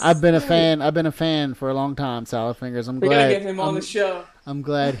 I've been a fan for a long time, Salad Fingers. We gotta get him on the show. I'm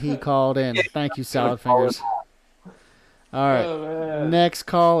glad he called in. Thank you, Salad Fingers. All right, next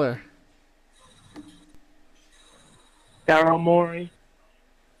caller. Daryl Morey.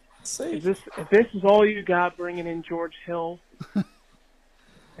 If If this is all you got, bringing in George Hill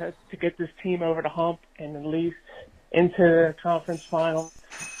to get this team over the hump and at least into the conference final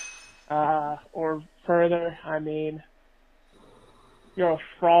or further, I mean, you're a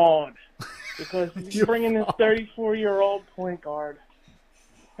fraud because you're bringing this 34-year-old point guard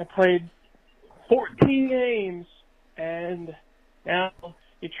that played 14 games, and now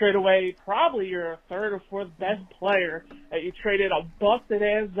you trade away probably your third or fourth best player that you traded a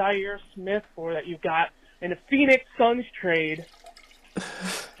busted-ass Zaire Smith for that you got in a Phoenix Suns trade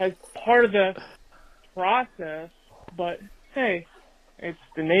as part of the process. But, hey, it's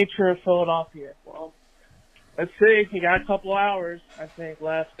the nature of Philadelphia. Well, let's see. You got a couple hours, I think,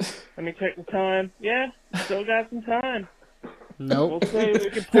 left. Let me check the time. Yeah, still got some time. Nope. We'll see. We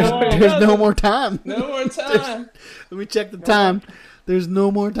can pull off. There's no more time. No more time. Let me check the time. There's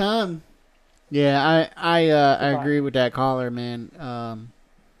no more time. Yeah, I agree with that caller, man.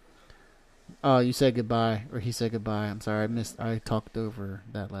 Oh, you said goodbye, or he said goodbye. I'm sorry, I talked over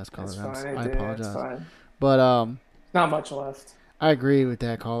that last caller. That's fine. I apologize. It's fine. But not much left. I agree with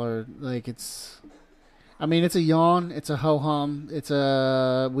that caller. Like it's a yawn. It's a ho hum.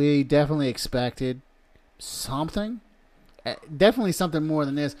 We definitely expected something. Definitely something more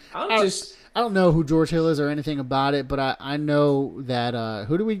than this. I don't know who George Hill is or anything about it, but I know that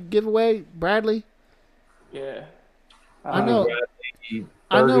who do we give away? Bradley. Yeah. I know. Bradley,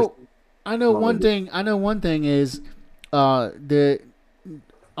 I know. Ferguson. I know one thing. I know one thing is, a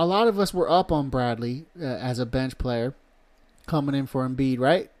lot of us were up on Bradley as a bench player, coming in for Embiid,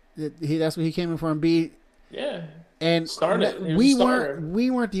 right? That's what he came in for Embiid. Yeah. And we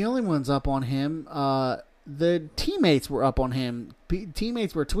weren't the only ones up on him. The teammates were up on him.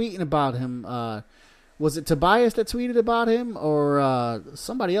 Teammates were tweeting about him. Was it Tobias that tweeted about him, or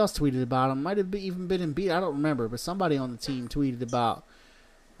somebody else tweeted about him? Might have even been Embiid. I don't remember, but somebody on the team tweeted about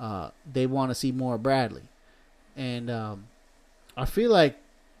they want to see more Bradley. And I feel like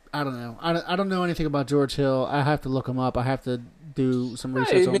I don't know. I don't know anything about George Hill. I have to look him up. I have to do some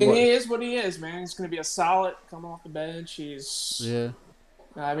research on what he is what he is, man. He's going to be a solid coming off the bench.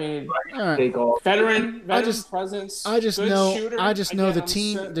 I mean, Take off. veteran presence. I just good know. shooter. I just know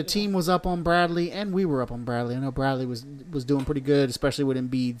Again, the team was up on Bradley, and we were up on Bradley. I know Bradley was doing pretty good, especially with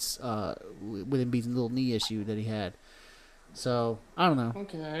Embiid's little knee issue that he had. So I don't know.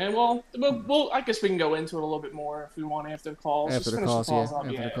 Okay, well, I guess we can go into it a little bit more if we want after the calls. After Just the finish calls,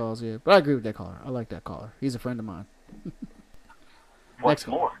 the yeah. Calls, yeah. But I agree with that caller. I like that caller. He's a friend of mine. What's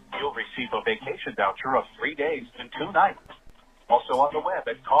more, you'll receive a vacation voucher of 3 days and 2 nights. Also on the web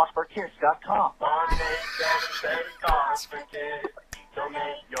at causeforkids.com. 1-877 Cause for Kids.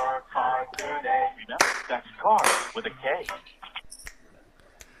 Donate your car today. Remember, that's cars with a K.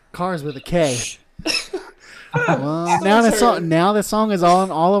 Cars with a K. Well, now that song is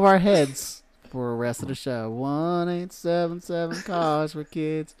on all of our heads for the rest of the show. 1-877 Cars for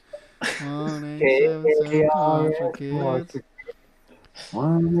Kids. 1-877 Cars for Kids.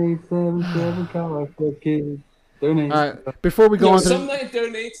 1-877 Cars for Kids. Donate. All right, before we go on to somebody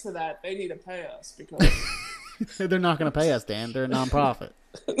donates to that, they need to pay us because they're not going to pay us, Dan. They're a nonprofit.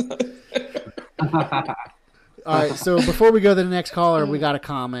 All right, so before we go to the next caller, we got a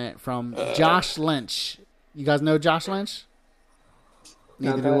comment from Josh Lynch. You guys know Josh Lynch?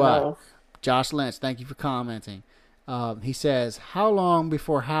 Neither do I. Josh Lynch, thank you for commenting. He says, "How long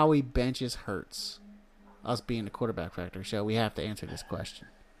before Howie benches Hurts?" Us being the Quarterback Factory show, we have to answer this question.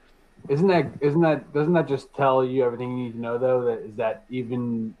 Doesn't that just tell you everything you need to know though? That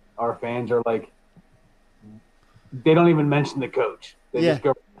even our fans are like, they don't even mention the coach. They just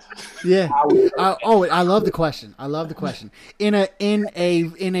go. Yeah. I love the question. In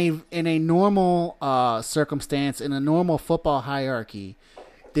a normal circumstance, in a normal football hierarchy,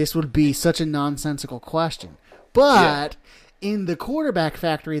 this would be such a nonsensical question. But in the Quarterback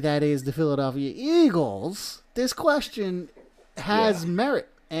Factory that is the Philadelphia Eagles, this question has merit,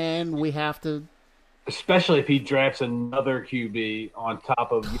 and we have to. Especially if he drafts another QB on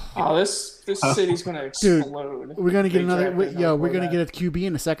top of. Oh, this city's gonna explode. Dude, we're gonna get we're gonna get a QB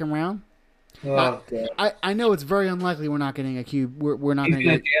in the second round. I know it's very unlikely we're not getting a QB. We're not going to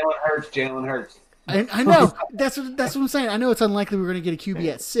get Jalen Hurts. I know that's what I'm saying. I know it's unlikely we're going to get a QB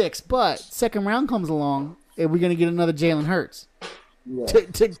at 6, but second round comes along and we're going to get another Jalen Hurts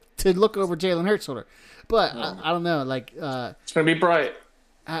to look over Jalen Hurts' shoulder. But I don't know, like it's going to be bright.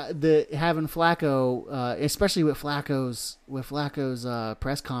 Having Flacco, especially with Flacco's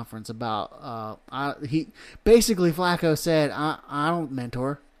press conference about Flacco said, I don't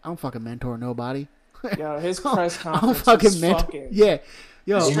mentor. I don't fucking mentor nobody. Yo, his press conference. I don't fucking mentor. Yeah,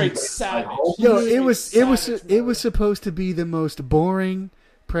 yo, straight savage. Yo, it was supposed to be the most boring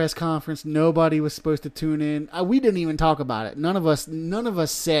press conference. Nobody was supposed to tune in. We didn't even talk about it. None of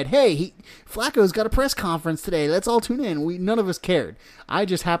us said, "Hey, Flacco's got a press conference today. Let's all tune in." None of us cared. I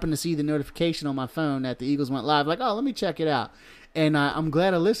just happened to see the notification on my phone that the Eagles went live. Like, oh, let me check it out. And I'm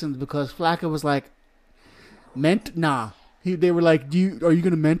glad I listened because Flacco was like, nah. They were like, are you going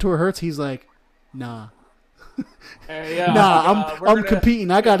to mentor Hurts? He's like, nah. I'm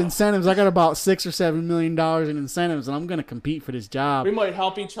competing. I got incentives. I got about $6 or $7 million in incentives, and I'm going to compete for this job. We might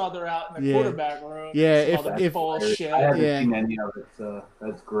help each other out in the quarterback room. Yeah, if bullshit. I haven't seen any of it, so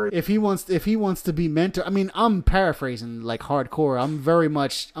that's great. If he wants to be mentor, I mean, I'm paraphrasing like hardcore. I'm very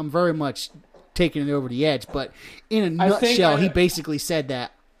much taking it over the edge, but in a nutshell, he basically said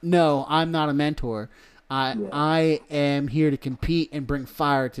that no, I'm not a mentor. I am here to compete and bring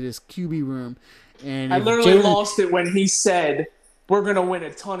fire to this QB room. And I literally lost it when he said, "We're gonna win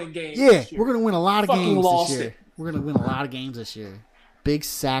a ton of games." Yeah, we're gonna win a lot of games this year. We're gonna win a lot of games this year. Big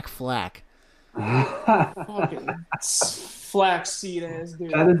sack Flack. Fucking flaxseed ass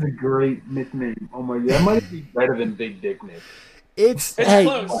dude. That is a great nickname. Oh my god, that might be better than Big Dick Nick. It's It's hey,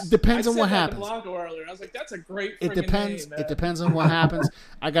 close. depends I on said what that to happens. Blanco earlier. I was like, that's a great. It friggin' depends. Name, man. It depends on what happens.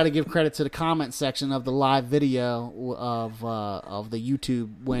 I got to give credit to the comment section of the live video of the YouTube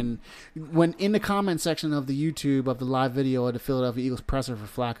when in the comment section of the YouTube of the live video of the Philadelphia Eagles presser for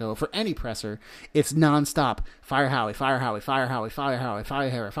Flacco, for any presser, it's nonstop. Fire Howie, fire Howie, fire Howie, fire Howie, fire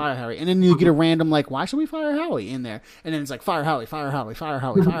Harry, fire Harry, and then you get a random like, why should we fire Howie in there? And then it's like fire Howie, fire Howie, fire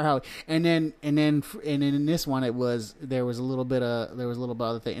Howie, fire Howie, and then in this one there was a little bit of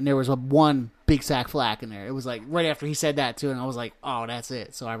other thing, and there was one big sack Flack in there. It was like right after he said that too, and I was like, oh, that's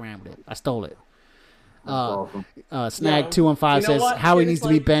it. So I ran with it. I stole it. Awesome. Snag 215 says what? Howie It's needs to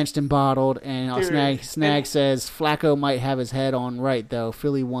be like- benched and bottled, and Dude, Snag says Flacco might have his head on right though.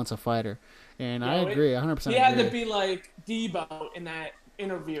 Philly wants a fighter, and I agree 100%. He had to be like Debo in that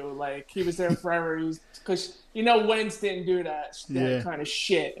interview. Like he was there forever. Because Wentz didn't do that Yeah. kind of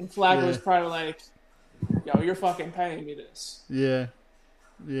shit, and Flacco Yeah. was probably like, "Yo, you're fucking paying me this." Yeah.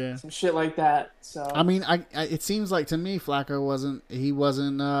 Some shit like that. So I mean, it seems like to me Flacco wasn't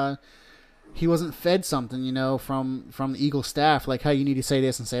fed something, from the Eagle staff, like how you need to say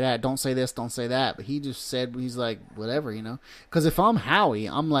this and say that. Don't say this, don't say that. But he just said, he's like, whatever, Because if I'm Howie,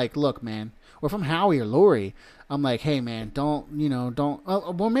 I'm like, look, man. Or if I'm Howie or Lori, I'm like, hey, man, don't.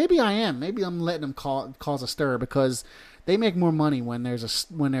 Well, maybe I am. Maybe I'm letting them cause a stir because they make more money when there's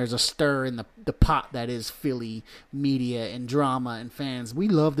a stir in the pot that is Philly media and drama and fans. We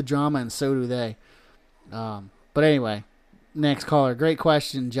love the drama, and so do they. But anyway. Next caller, great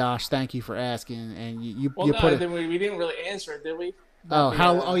question, Josh. Thank you for asking. And you put it. We didn't really answer it, did we?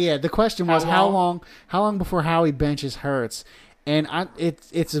 The question was how long before Howie benches Hurts, and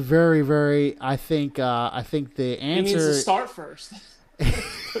it's a very, very. I think the answer. He needs to start first.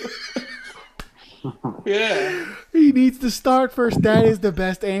 Yeah. He needs to start first. That is the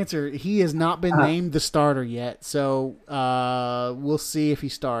best answer. He has not been named the starter yet, so we'll see if he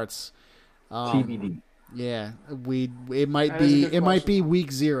starts. TBD. Yeah, it might be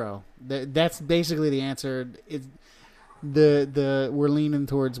week 0. That's basically the answer. It's we're leaning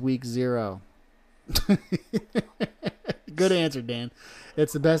towards week 0. Good answer, Dan.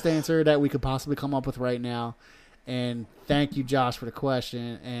 It's the best answer that we could possibly come up with right now. And thank you, Josh, for the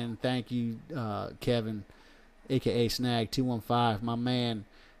question, and thank you, Kevin, aka Snag 215, my man.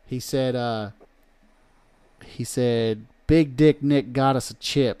 He said Big Dick Nick got us a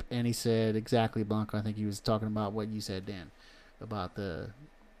chip, and he said exactly, Blanco. I think he was talking about what you said, Dan, about the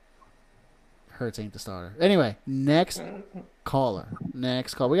Hurts ain't the starter. Anyway, next caller.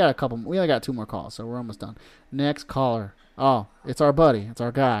 We got a couple. We only got 2 more calls, so we're almost done. Next caller. Oh, it's our buddy. It's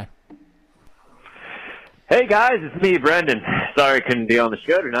our guy. Hey guys, it's me, Brendan. Sorry I couldn't be on the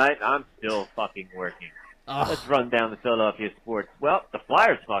show tonight. I'm still fucking working. Let's run down the Philadelphia sports. Well, the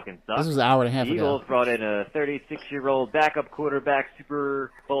Flyers fucking suck. This was an hour and a half ago. The Eagles brought in a 36-year-old backup quarterback,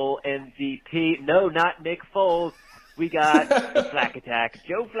 Super Bowl MVP. No, not Nick Foles. We got the Flack Attack,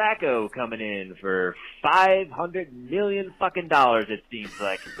 Joe Flacco, coming in for $500 million fucking dollars. It seems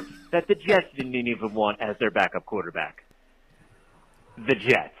like that the Jets didn't even want as their backup quarterback. The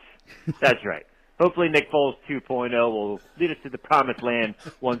Jets. That's right. Hopefully, Nick Foles 2.0 will lead us to the promised land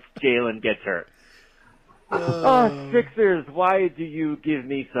once Jalen gets hurt. Sixers, why do you give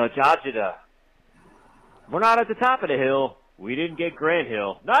me such agita? We're not at the top of the hill. We didn't get Grant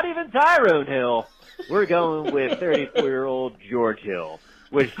Hill. Not even Tyrone Hill. We're going with 34-year-old George Hill,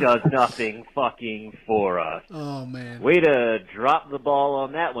 which does nothing fucking for us. Oh, man. Way to drop the ball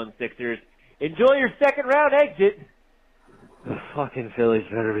on that one, Sixers. Enjoy your second-round exit. Fucking Phillies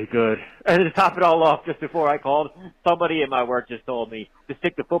better be good. And to top it all off, just before I called, somebody at my work just told me to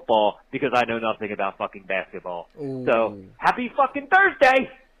stick to football because I know nothing about fucking basketball. Ooh. So, happy fucking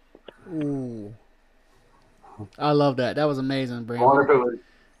Thursday! Ooh. I love that. That was amazing, Brandon. I wonder if it was,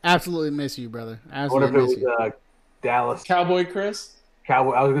 Absolutely miss you, brother. I wonder Absolutely if miss it you. was Dallas Cowboy Chris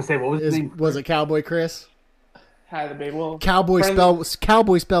Cowboy. I was going to say, what was his name? Was it Cowboy Chris? had to be. Well, Cowboy spelled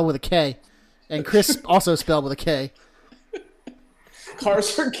with a K. And Chris also spelled with a K. Cars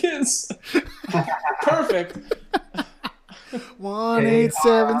for kids. Perfect.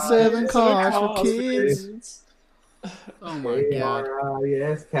 1877 cars for kids. Oh my god.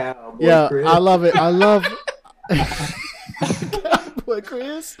 Yes, Cowboy Yeah, Chris. I love it. I love Cowboy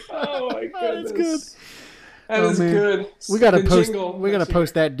Chris. Oh my That's goodness. good. That is man. good. We gotta The post. jingle We gotta next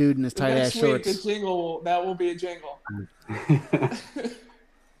post that dude in his tight ass Next week, shorts. the jingle, that will be a jingle.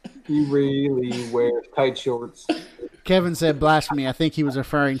 He really wears tight shorts. Kevin said blasphemy. I think he was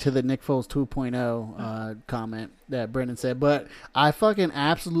referring to the Nick Foles 2.0 comment that Brendan said. But I fucking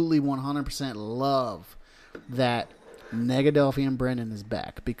absolutely 100% love that Negadelphi and Brendan is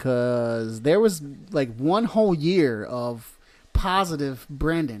back, because there was like one whole year of positive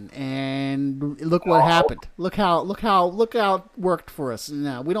Brendan, and look what happened. Look how it worked for us.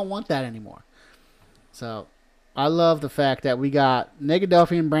 No, we don't want that anymore. So I love the fact that we got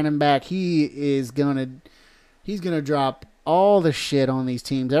Negadelphi and Brendan back. He's gonna drop all the shit on these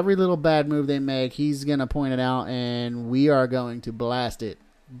teams. Every little bad move they make, he's gonna point it out, and we are going to blast it.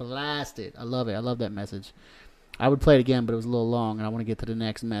 Blast it. I love it. I love that message. I would play it again, but it was a little long, and I want to get to the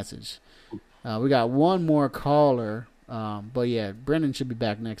next message. We got one more caller, but yeah, Brendan should be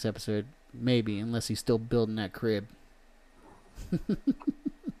back next episode, maybe, unless he's still building that crib.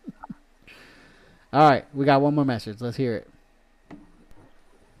 All right, we got one more message. Let's hear it.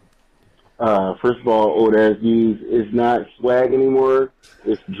 First of all, old ass news is not swag anymore.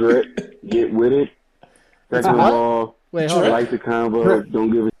 It's drip. Get with it. Second of all, Wait, hold I on. like the combo.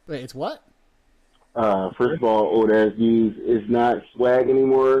 Don't give a. Wait, it's what? First of all, old ass news is not swag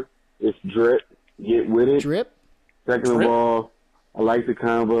anymore. It's drip. Get with it. Drip? Second of all, I like the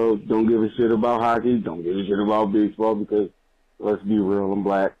combo. Don't give a shit about hockey. Don't give a shit about baseball because let's be real, I'm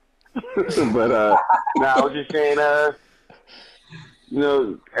black. But I was just saying, as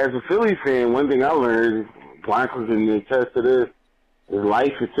a Philly fan, one thing I learned, Blankers can attest to this, is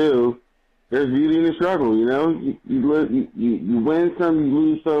life too. There's beauty in the struggle, you know. You win some, you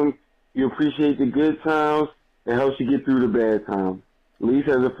lose some. You appreciate the good times. It helps you get through the bad times. At least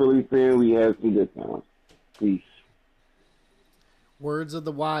as a Philly fan, we have some good times. Peace. Words of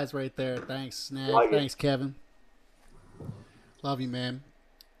the wise right there. Thanks, Snag. Like it. Thanks, Kevin. Love you, man.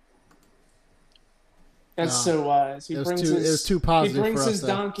 That's so wise. He it was brings too- his, it was too positive He brings for us, his though.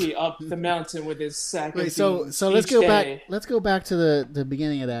 donkey up the mountain with his sack Wait, of so beans let's each go day. back. Let's go back to the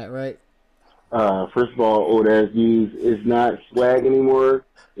beginning of that, right? First of all, old ass news is not swag anymore.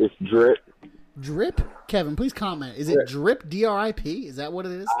 It's drip. Drip? Kevin, please comment. Is it drip? D-R-I-P? Is that what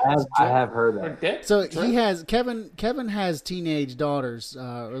it is? I have heard Or that. dip? So Drip? he has Kevin has teenage daughters,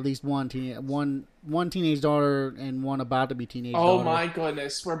 or at least one teenage daughter and one about to be teenage daughter. Oh my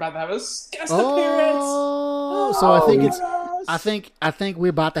goodness, we're about to have a guest appearance. Oh, so I think we're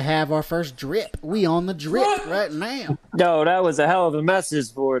about to have our first drip. We on the drip right now. Yo, that was a hell of a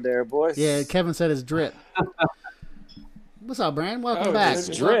message for there, boys. Yeah, Kevin said it's drip. What's up, Brand? Welcome Oh, back. it's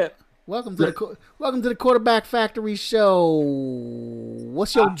drip. Welcome to the Quarterback Factory Show.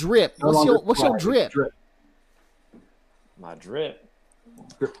 What's your drip? What's your drip? My drip.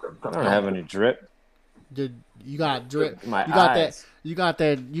 I don't have any drip. Dude, you got drip. My You got eyes. that.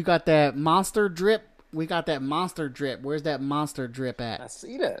 You got that monster drip. We got that monster drip. Where's that monster drip I at?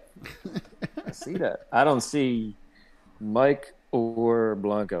 see that. I don't see Mike or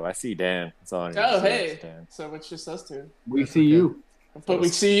Blanco. I see Dan. That's all I need to Oh, see. hey. It's Dan. So it's just us two. We see you. But we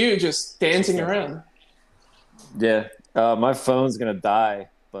see you just dancing around. Yeah. My phone's going to die,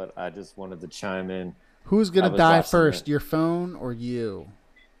 but I just wanted to chime in. Who's I gonna was die watching first, it. your phone or you?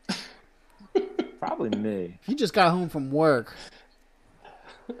 Probably me. You just got home from work.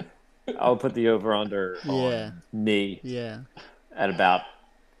 I'll put the over-under Yeah. on me Yeah. at about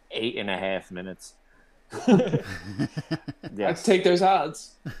 8.5 minutes. I'd Yeah. take those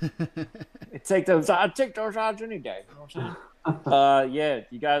odds. I'd take those odds any day. You know what I'm saying? Yeah,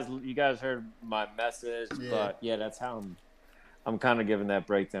 you guys heard my message, Yeah. but yeah, that's how I'm kind of giving that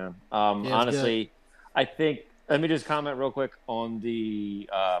breakdown. it's Honestly, I think let me just comment real quick on the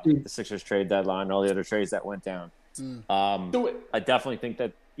Sixers trade deadline, all the other trades that went down. Do it. I definitely think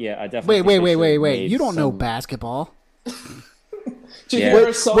that. Yeah, I definitely. Wait. think they should have Wait. made You don't know some- basketball. Did Yeah. you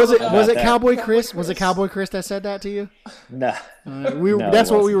ever saw Was it about that. Cowboy Chris? Was it Cowboy Chris that said that to you? Nah. That's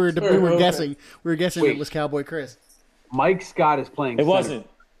it what we were Okay. guessing. We were guessing Wait. it was Cowboy Chris. Mike Scott is playing. It center. wasn't.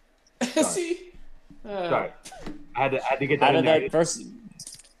 See? Sorry, I had to get How that in did there. that first?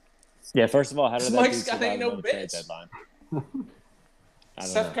 Yeah, first of all, how did that Mike dude Scott survive ain't no another trade bitch. deadline? I don't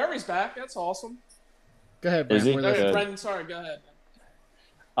Steph know. Curry's back. That's awesome. Go ahead, Is Brent. he? We're No, listening. Good. Brendan, sorry. Go ahead.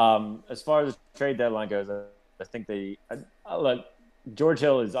 As far as the trade deadline goes, I think like George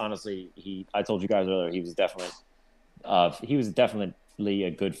Hill is honestly I told you guys earlier he was definitely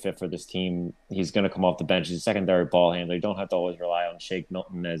a good fit for this team. He's going to come off the bench. He's a secondary ball handler. You don't have to always rely on Shake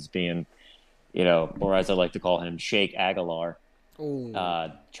Milton as being, or as I like to call him, Shake Aguilar, Ooh.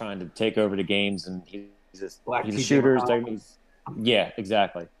 trying to take over the games. And he's Black a T.J. shooter. McConnell. Yeah,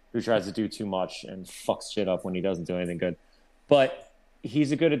 exactly. Who tries to do too much and fucks shit up when he doesn't do anything good. But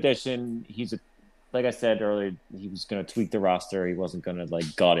he's a good addition. Like I said earlier, he was going to tweak the roster. He wasn't going to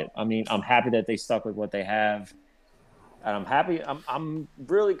gut it. I mean, I'm happy that they stuck with what they have, and I'm happy. I'm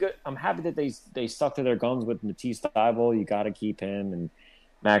really good. I'm happy that they stuck to their guns with Matisse Thybulle. You got to keep him and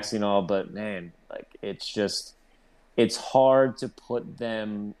Maxey and all. But man, it's hard to put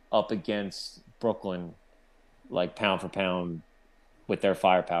them up against Brooklyn, like pound for pound, with their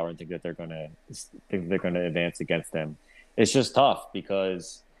firepower and think that they're going to advance against them. It's just tough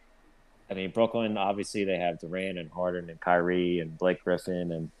because, I mean, Brooklyn, obviously they have Durant and Harden and Kyrie and Blake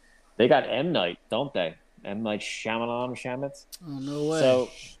Griffin, and they got M. Night, don't they? M. Night Shyamalan. Oh, no way. So,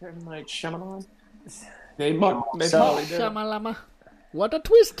 M. Night Shyamalan. They probably do. Shyamalama. What a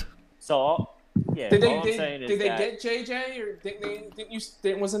twist. So, yeah, Did all I'm saying they is that get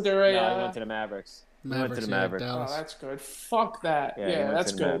JJ or wasn't there a? no, he went to the Mavericks. Mavericks, the Mavericks. yeah, Oh, Dallas. that's good. Fuck that. Yeah, he Yeah, went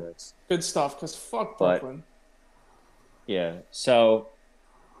that's to the good. Mavericks. Good stuff. Because fuck But- Brooklyn. Yeah. So,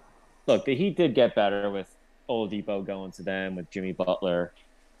 look, the Heat did get better with Oladipo going to them, with Jimmy Butler.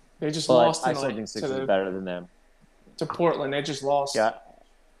 They just But lost I still tonight think Sixers are better than them. to Portland. They just lost. Yeah.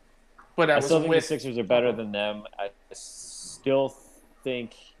 But that I was still think the with Sixers are better than them. I still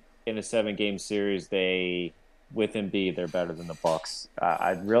think in a 7-game series, with Embiid, they're better than the Bucks.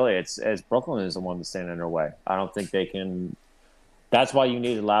 It's as Brooklyn is the one to stand in their way. I don't think they can. That's why you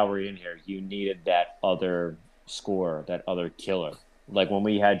needed Lowry in here. You needed that other scorer, that other killer. Like when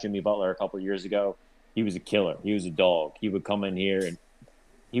we had Jimmy Butler a couple of years ago, he was a killer. He was a dog. He would come in here and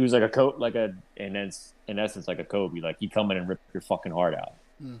he was like in essence like a Kobe. Like he'd come in and rip your fucking heart out.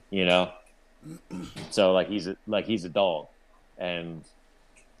 You know. So he's a dog, and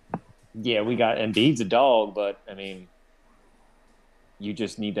yeah, we got Embiid's a dog, but I mean, you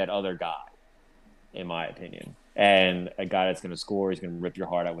just need that other guy, in my opinion, and a guy that's going to score. He's going to rip your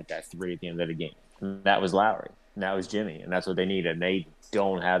heart out with that 3 at the end of the game. And that was Lowry. And that was Jimmy, and that's what they needed. And they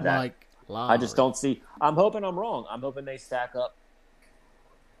don't have that. Like Lowry. I just don't see. I'm hoping I'm wrong. I'm hoping they stack up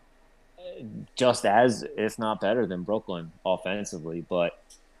just as, if not better than Brooklyn offensively. But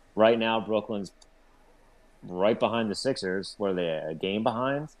right now, Brooklyn's right behind the Sixers. What are they? A game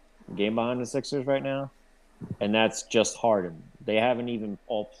behind the Sixers right now, and that's just Harden. They haven't even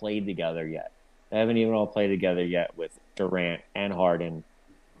all played together yet. With Durant and Harden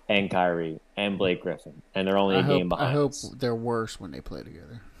and Kyrie and Blake Griffin, and they're only a game behind. I hope us. they're worse when they play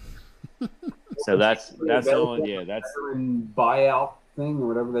together. So that's the only that's buyout thing or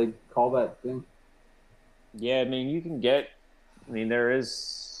whatever they call that thing. yeah. I mean, you can get. I mean, there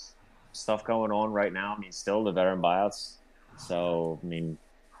is stuff going on right now. I mean, still the veteran buyouts. So I mean,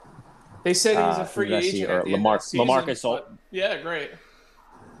 They said he's a free agent at the end of the season. LaMarcus yeah, great.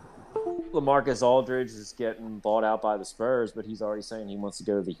 LaMarcus Aldridge is getting bought out by the Spurs, but he's already saying he wants to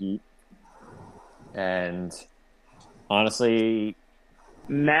go to the Heat. And honestly,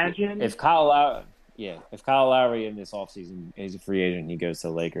 Imagine if Kyle Lowry in this offseason is a free agent and he goes to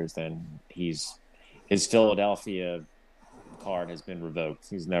the Lakers, then his Philadelphia card has been revoked.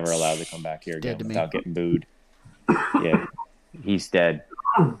 He's never allowed to come back here again without getting booed. Yeah, he's dead.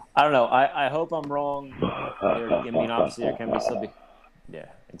 I don't know. I hope I'm wrong. I mean, obviously there can still be. Yeah,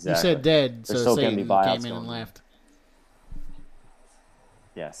 exactly. You said dead, There so still can Satan be buyouts came in going and on. laughed.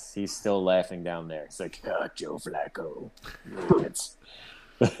 Yes, he's still laughing down there. It's like, Joe Flacco. It's,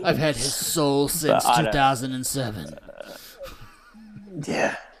 I've had his soul since I don't- 2007.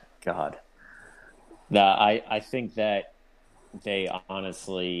 yeah, God. No, I think that they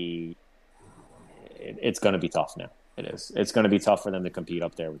honestly, it's going to be tough now. It is. It's going to be tough for them to compete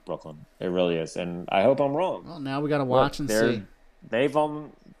up there with Brooklyn. It really is, and I hope I'm wrong. Well, now we got to watch and see. They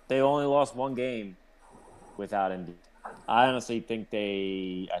only lost one game without Embiid. I honestly think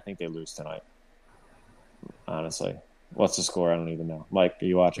they lose tonight. Honestly, what's the score? I don't even know. Mike, are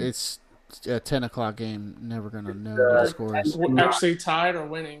you watching? It's a 10 o'clock game. Never going to know what the score is. Actually tied or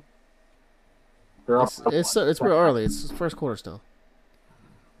winning. It's real early. It's first quarter still.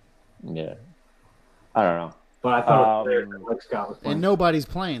 Yeah, I don't know. But I thought it was fair that Rick Scott was playing. And nobody's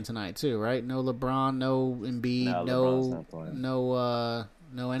playing tonight, too, right? No LeBron, no Embiid, LeBron's not playing. no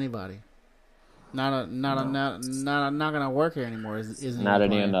anybody. Not gonna work here anymore. Isn't Not he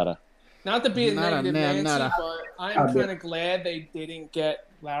any playing? nada. Not to be a Nada, negative Nancy, nada. but I am kind of glad they didn't get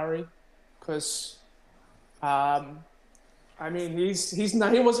Lowry because, I mean, he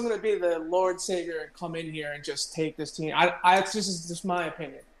wasn't going to be the Lord Savior and come in here and just take this team. It's just my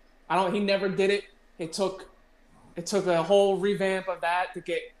opinion. He never did it. It took a whole revamp of that to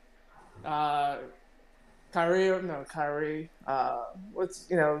get Kyrie.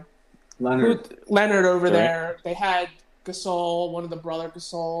 Leonard over there. They had Gasol, one of the brother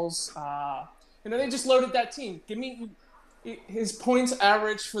Gasols. They just loaded that team. Give me his points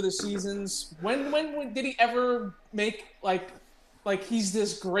average for the seasons. When did he ever make like he's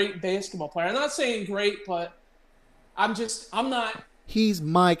this great basketball player? I'm not saying great, but I'm not. He's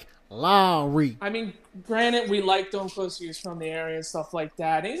Mike Lowry. I mean, granted, we like Don Closey. He's from the area and stuff like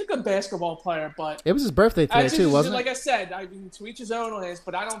that. And he's a good basketball player, but It was his birthday today, too, wasn't like it? I said, I mean, to each his own on this,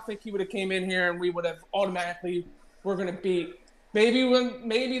 but I don't think he would have came in here and we would have automatically, we're going to beat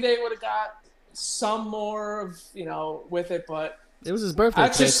maybe they would have got some more of with it, but it was his birthday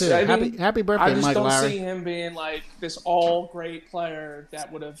today too. Happy birthday, I just Mike don't Lowry. see him being like this all great player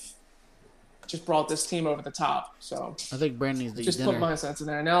that would have just brought this team over the top. So I think Brandon needs to just eat put dinner. my sense in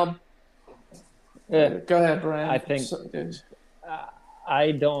there. Now, Yeah. go ahead, Brian. I think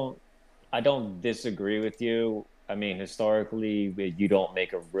I don't disagree with you. I mean, historically, you don't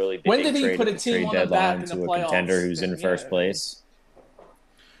make a really big When did he trade put a at the team trade on the back deadline in the to a playoffs? contender who's in first place.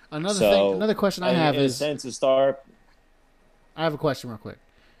 Another question I have in is, a sense, a star. I have a question real quick.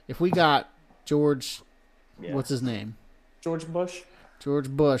 If we got George, what's his name? George Bush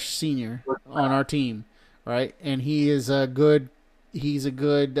Sr. on our team, right? And he's a good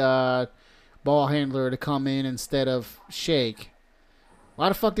ball handler to come in instead of Shake. Why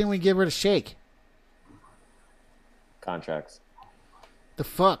the fuck didn't we get rid of Shake? Contracts. The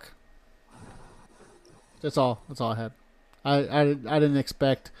fuck? That's all I had. I didn't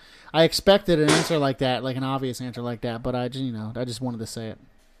expect. I expected an answer like that, like an obvious answer like that, but I just wanted to say it.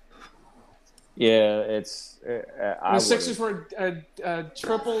 Yeah, it's. The Sixers were a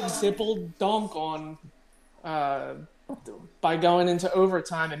triple dunk on by going into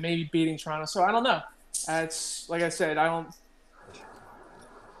overtime and maybe beating Toronto. So I don't know. It's like I said, I'm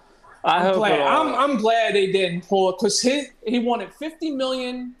glad they didn't pull it because he wanted $50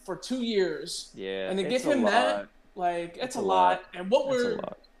 million for 2 years. Yeah, and to give him that, like, it's a lot.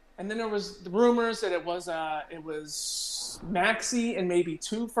 And then there was the rumors that it was Maxey and maybe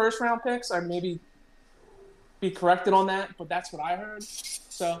 2 first-round picks. I maybe be corrected on that, but that's what I heard.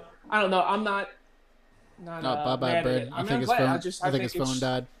 So I don't know. I'm not. Bye, Brad. I think his phone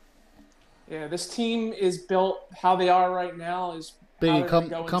died. Yeah, this team is built how they are right now. Is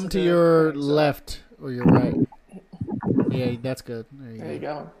Biggie, come to your left or your right. Yeah, that's good. There you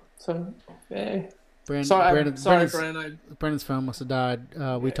go. So, hey. Brandon's Brandon. Brandon's phone must have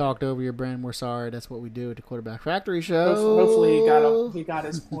died. We talked over your Brandon. We're sorry. That's what we do at the Quarterback Factory Show. Hopefully he got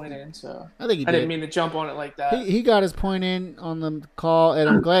his point in. So I think he did. I didn't mean to jump on it like that. He got his point in on the call, and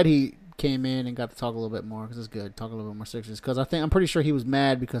I'm glad he came in and got to talk a little bit more because it's good. Talk a little bit more Sixers because I'm pretty sure he was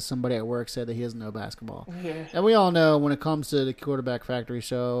mad because somebody at work said that he doesn't know basketball. Yeah. And we all know when it comes to the Quarterback Factory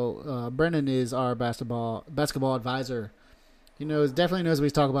Show, Brendan is our basketball advisor. He definitely knows what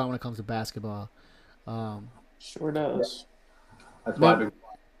he's talking about when it comes to basketball. Sure does. That's why,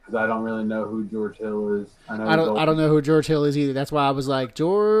 because I don't really know who George Hill is. I don't know who George Hill is either. That's why I was like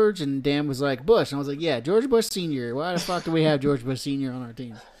George, and Dan was like Bush, and I was like, yeah, George Bush Sr. Why the fuck do we have George Bush Sr. on our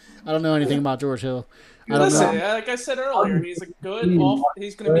team? I don't know anything about George Hill. I don't know. Like I said earlier, he's he's going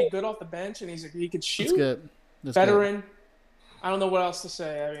to be good off the bench, and he could shoot. That's good. Veteran. Good. I don't know what else to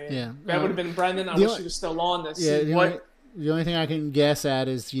say. I mean, that would have been Brendan. I wish he was still on this. Yeah. The only thing I can guess at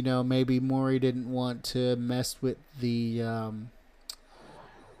is, maybe Morey didn't want to mess with the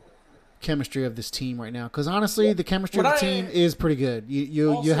chemistry of this team right now. Because honestly, the chemistry of the team is pretty good.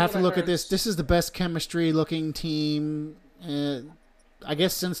 You have to look at this. This is the best chemistry-looking team, I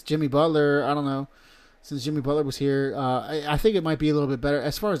guess, since Jimmy Butler. I don't know. Since Jimmy Butler was here, I think it might be a little bit better.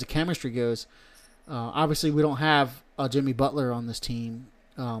 As far as the chemistry goes, obviously we don't have a Jimmy Butler on this team,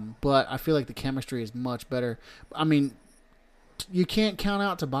 but I feel like the chemistry is much better. I mean, you can't count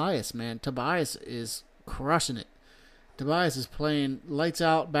out Tobias, man. Tobias is crushing it. Tobias is playing lights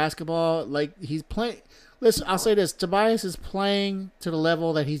out basketball. Like he's playing. Listen, I'll say this: Tobias is playing to the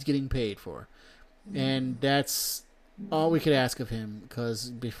level that he's getting paid for, and that's all we could ask of him.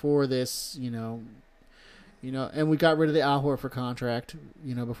 Because before this, and we got rid of the Al Horford contract,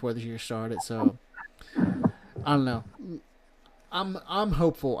 before the year started. So I don't know. I'm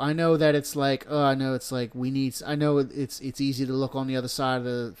hopeful. I know that it's like I know it's easy to look on the other side of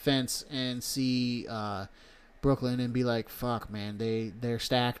the fence and see Brooklyn and be like, fuck, man, they're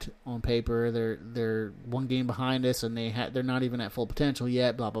stacked on paper. They're one game behind us and they're not even at full potential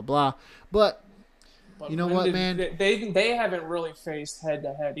yet. Blah blah blah. But you know what, man? They haven't really faced head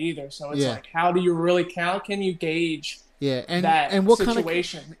to head either. So it's like, how do you really count? Can you gauge? Yeah, and what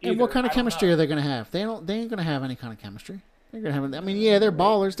situation? And what kind of chemistry are they going to have? They ain't going to have any kind of chemistry. They're gonna have. I mean, yeah, they're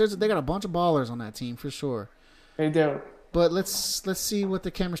ballers. They got a bunch of ballers on that team for sure. They do. But let's see what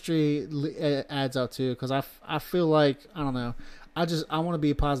the chemistry adds up to, because I feel like, I don't know. I want to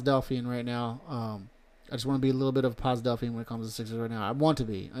be a Posidelphian right now. I just want to be a little bit of a Posidelphian when it comes to Sixers right now. I want to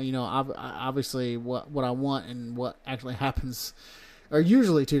be. Obviously what I want and what actually happens are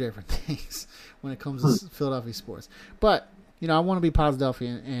usually two different things when it comes to Philadelphia sports. But I want to be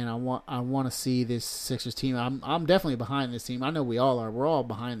Posidelphian, and I want to see this Sixers team. I'm definitely behind this team. I know we all are. We're all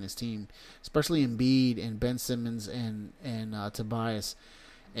behind this team, especially Embiid and Ben Simmons and Tobias,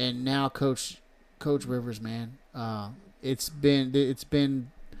 and now Coach Rivers, man. it's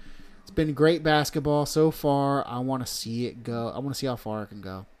been great basketball so far. I want to see it go. I want to see how far it can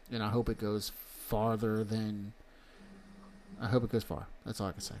go, and I hope it goes farther than. I hope it goes far. That's all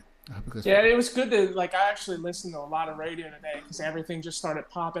I can say. I hope it goes. Yeah, far. it was good to I actually listened to a lot of radio today because everything just started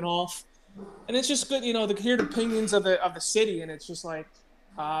popping off, and it's just good, to hear the opinions of the city, and it's just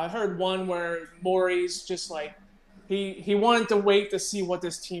I heard one where Morey's just he wanted to wait to see what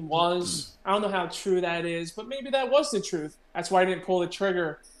this team was. I don't know how true that is, but maybe that was the truth. That's why I didn't pull the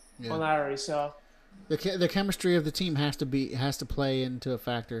trigger on Larry. So the chemistry of the team has to play into a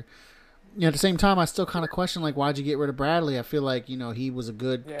factor. At the same time, I still kind of question why'd you get rid of Bradley? I feel like he was a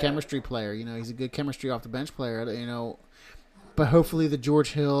good chemistry player. He's a good chemistry off the bench player. But hopefully the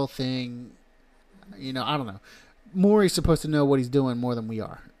George Hill thing. I don't know. Morey's supposed to know what he's doing more than we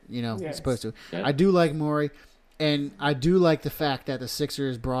are. He's supposed to. Yeah. I do like Morey, and I do like the fact that the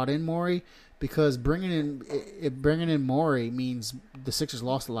Sixers brought in Morey because bringing in Morey means the Sixers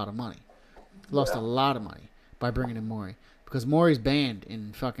lost a lot of money. Lost a lot of money by bringing in Morey because Morey's banned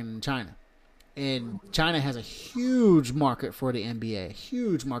in fucking China. And China has a huge market for the NBA.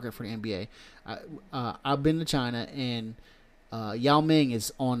 Huge market for the NBA. I've been to China, and Yao Ming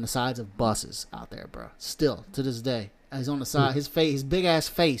is on the sides of buses out there, bro. Still, to this day. He's on the side. His face,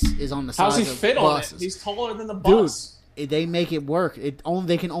 face is on the sides of buses. How's he fit on it? He's taller than the bus. Dude, they make it work.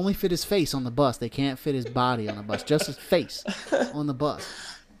 They can only fit his face on the bus. They can't fit his body on the bus. Just his face on the bus.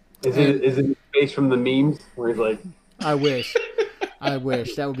 Is it his face from the memes where he's like... I wish. That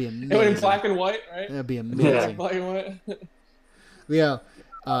would be amazing. It would be black and white, right? That would be amazing. Black and white. Yeah.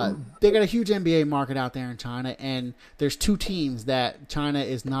 They got a huge NBA market out there in China, and there's two teams that China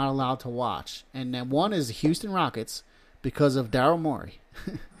is not allowed to watch. And then one is the Houston Rockets because of Daryl Morey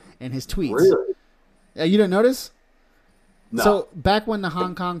and his tweets. Really? You didn't notice? No. So back when the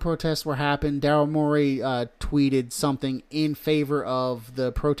Hong Kong protests were happening, Daryl Morey tweeted something in favor of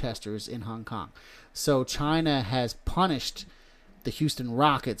the protesters in Hong Kong. So China has punished the Houston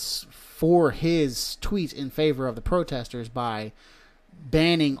Rockets for his tweets in favor of the protesters by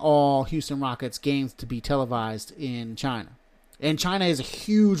banning all Houston Rockets games to be televised in China. And China is a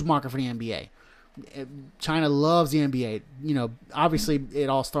huge market for the NBA. China loves the NBA. Obviously it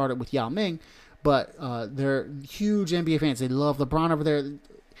all started with Yao Ming, but they're huge NBA fans. They love LeBron over there.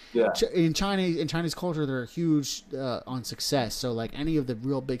 Yeah. In Chinese culture, they're huge on success. So any of the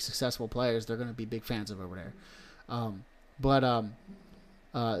real big successful players, they're going to be big fans of over there.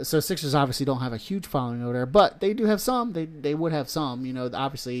 So Sixers obviously don't have a huge following over there, but they do have some. They would have some.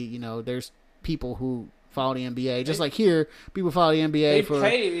 Obviously, there's people who follow the NBA. Just like here, people follow the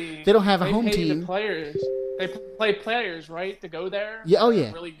NBA they don't have a home team. The players. They play players, right, to go there. Yeah. Oh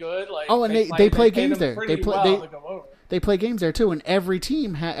yeah. Really good. And they play games there. They play games there too, and every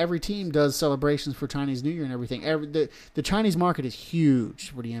team does celebrations for Chinese New Year and everything. The Chinese market is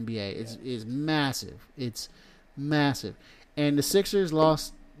huge for the NBA. It's massive. It's massive. And the Sixers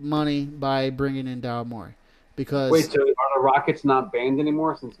lost money by bringing in Daryl Morey because. Wait, so are the Rockets not banned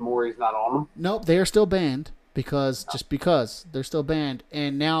anymore since Morey's not on them? Nope, they are still banned because they're still banned,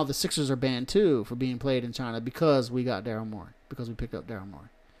 and now the Sixers are banned too for being played in China because we got Daryl Morey because we picked up Daryl Morey,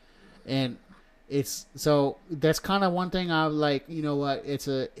 and so that's kind of one thing I like. You know what?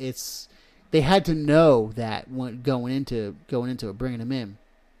 It's they had to know that when going into it, bringing him in.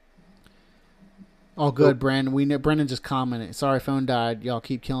 All good, Brandon. We know Brendan just commented. Sorry, phone died. Y'all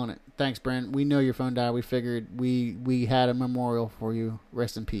keep killing it. Thanks, Brandon. We know your phone died. We figured we had a memorial for you.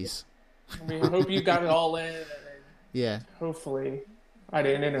 Rest in peace. I hope you got it all in. Yeah. Hopefully, I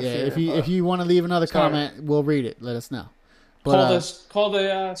didn't interfere. Yeah. If you want to leave another comment, we'll read it. Let us know. But, call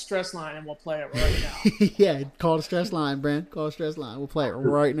the stress line and we'll play it right now. Yeah, call the stress line, Brandon. Call the stress line. We'll play it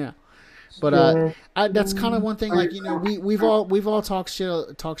right now. But that's kind of one thing. We've all talked shit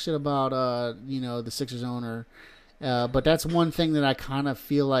about the Sixers owner, but that's one thing that I kind of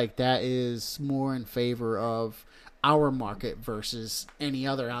feel like that is more in favor of our market versus any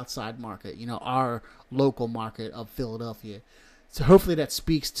other outside market. Our local market of Philadelphia. So hopefully that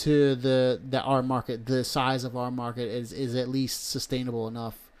speaks to our market. The size of our market is at least sustainable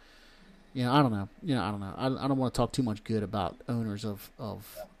enough. I don't know. I don't want to talk too much good about owners of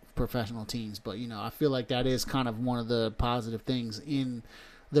professional teams, but I feel like that is kind of one of the positive things in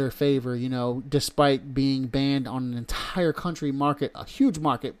their favor, despite being banned on an entire country market, a huge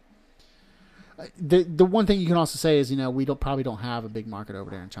market. The one thing you can also say is we probably don't have a big market over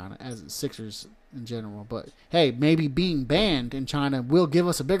there in China as Sixers in general, but hey, maybe being banned in China will give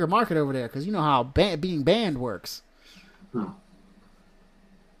us a bigger market over there because you know how being banned works.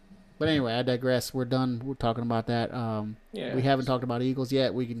 But anyway, I digress. We're done. We're talking about that. We haven't talked about Eagles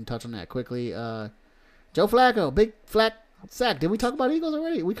yet. We can touch on that quickly. Joe Flacco, big flat sack. Did we talk about Eagles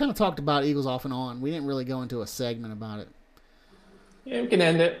already? We kind of talked about Eagles off and on. We didn't really go into a segment about it. Yeah, we can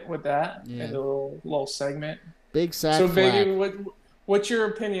end it with that. Yeah. And a little segment. Big sack. So, Flack. Biggie, what's your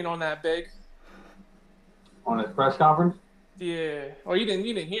opinion on that, Big? On his press conference? Yeah. Oh, you didn't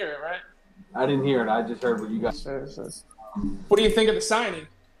hear it, right? I didn't hear it. I just heard what you guys. What do you think of the signing?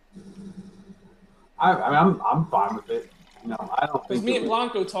 I'm fine with it. I don't Because think me and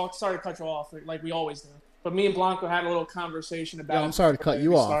Blanco talked. Sorry to cut you off, like we always do. But me and Blanco had a little conversation about. Yeah, I'm sorry to cut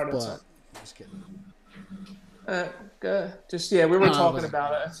you off, started, but so. just kidding. Good. Just we were talking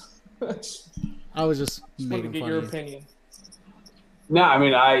about it. I was just wanted to making get fun your of you. opinion. No, I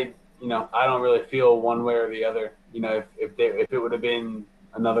mean I don't really feel one way or the other. If it would have been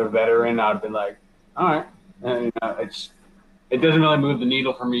another veteran, I'd have been like, all right. And it doesn't really move the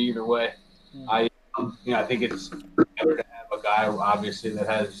needle for me either way. I think it's better to have a guy obviously that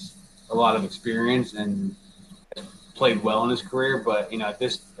has a lot of experience and has played well in his career. But at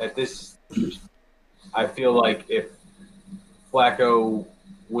this, I feel like if Flacco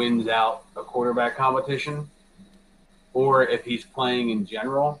wins out a quarterback competition, or if he's playing in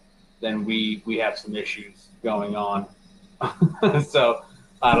general, then we have some issues going on. So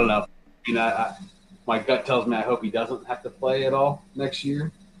I don't know. My gut tells me I hope he doesn't have to play at all next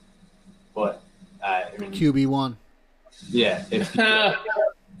year. But QB1. Yeah, if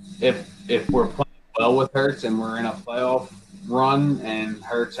we're playing well with Hurts and we're in a playoff run and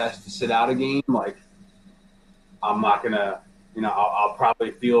Hurts has to sit out a game, like I'm not gonna, I'll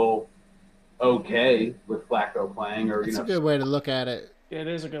probably feel okay with Flacco playing. Or It's a good way to look at it. Yeah, it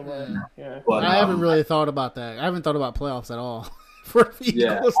is a good way. Yeah, but, I haven't really thought about that. I haven't thought about playoffs at all for the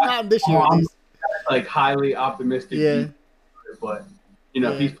Eagles. Not this year, at I'm least. like highly optimistic. Yeah. But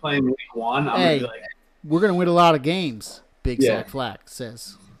if he's playing week one, I'm gonna be like, we're gonna win a lot of games. Big Zach Flack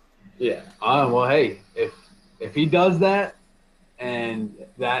says. Yeah. Well, hey, if he does that, and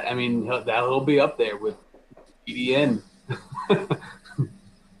that, that'll be up there with EDN.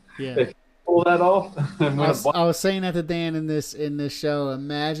 Yeah. If you pull that off. I was saying that to Dan in this show.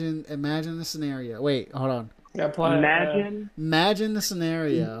 Imagine the scenario. Wait, hold on. Imagine the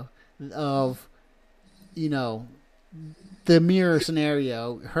scenario of, the mirror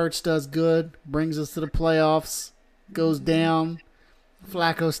scenario. Hurts does good, brings us to the playoffs, goes down.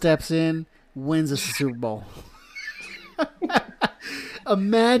 Flacco steps in, wins us the Super Bowl.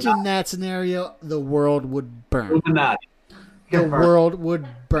 Imagine that scenario. The world would burn. The world would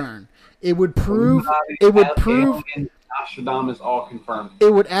burn. It would prove. Nostradamus all confirmed.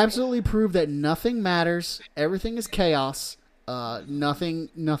 It would absolutely prove that nothing matters. Everything is chaos. Nothing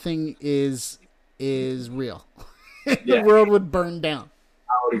is real. The world would burn down.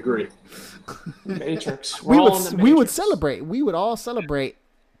 I would agree. Matrix. We would celebrate. We would all celebrate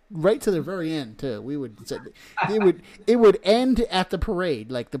right to the very end too. We would. It would end at the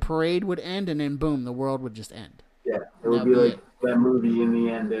parade. Like the parade would end, and then boom, the world would just end. Yeah, it would be like that movie. In the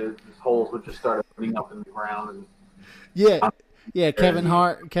end, these holes would just start opening up in the ground. And yeah. Kevin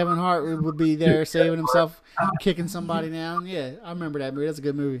Hart would be there saving himself, kicking somebody down. Yeah, I remember that movie. That's a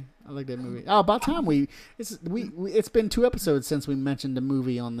good movie. I like that movie. Oh, about time it's been 2 episodes since we mentioned a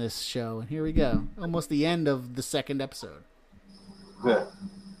movie on this show, and here we go. Almost the end of the 2nd episode. Yeah.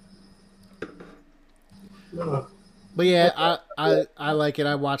 But yeah, I like it.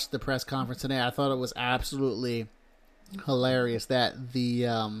 I watched the press conference today. I thought it was absolutely hilarious that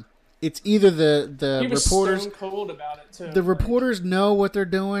the it's either the he was reporters stone cold about it too. The reporters know what they're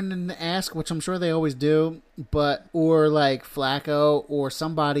doing and ask, which I'm sure they always do, or like Flacco or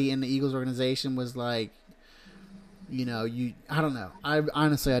somebody in the Eagles organization was like, I don't know. I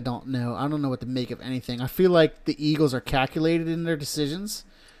honestly don't know. I don't know what to make of anything. I feel like the Eagles are calculated in their decisions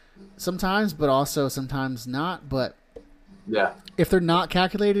sometimes, but also sometimes not. But yeah, if they're not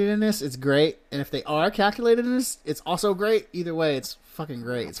calculated in this, it's great. And if they are calculated in this, it's also great. Either way, it's fucking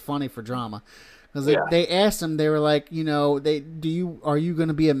great. It's funny for drama. Because they asked him, they were like, are you going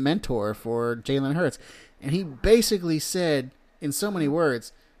to be a mentor for Jalen Hurts? And he basically said, in so many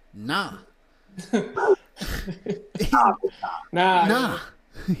words, nah. Nah.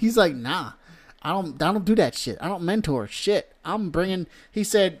 He's like, nah. I don't do that shit. I don't mentor shit. He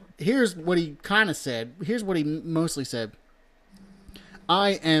said, here's what he kind of said. Here's what he mostly said.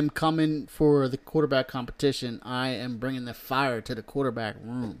 I am coming for the quarterback competition. I am bringing the fire to the quarterback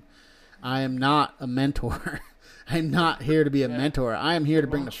room. I am not a mentor. I'm not here to be a mentor. I am here to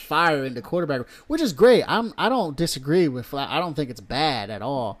bring the fire into quarterback, which is great. I don't disagree with Flack. I don't think it's bad at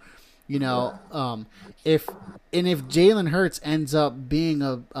all. If Jalen Hurts ends up being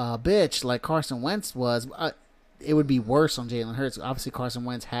a bitch like Carson Wentz was, it would be worse on Jalen Hurts. Obviously, Carson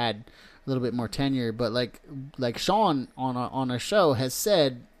Wentz had little bit more tenure. But like Sean on a show has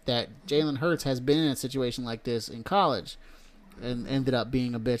said that Jalen Hurts has been in a situation like this in college and ended up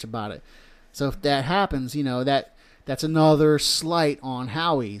being a bitch about it. So if that happens, that's another slight on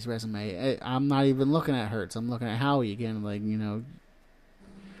Howie's resume. I'm not even looking at Hurts. I'm looking at Howie again. Like,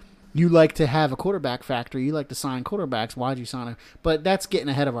 you like to have a quarterback factory. You like to sign quarterbacks. Why'd you sign him? But that's getting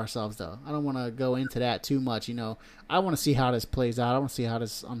ahead of ourselves, though. I don't want to go into that too much. I want to see how this plays out. I want to see how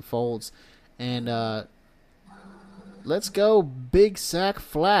this unfolds. And let's go Big Sack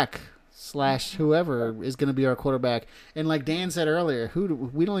Flack / whoever is going to be our quarterback. And like Dan said earlier,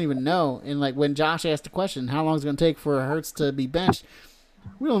 we don't even know. And like when Josh asked the question, how long is it going to take for Hurts to be benched?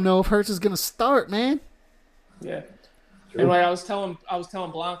 We don't know if Hurts is going to start, man. Yeah. And like I was telling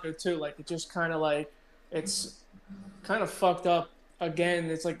Blanco too, like it just kind of like it's kind of fucked up again.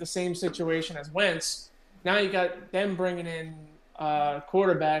 It's like the same situation as Wentz. Now you got them bringing in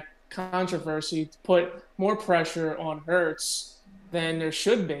quarterback controversy to put more pressure on Hurts than there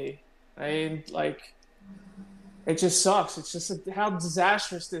should be. And like it just sucks. It's just how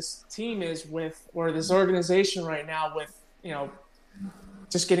disastrous this team is or this organization right now with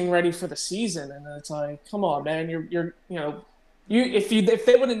just getting ready for the season, and it's like, come on, man, if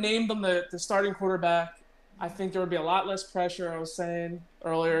they would have named them the starting quarterback, I think there would be a lot less pressure. I was saying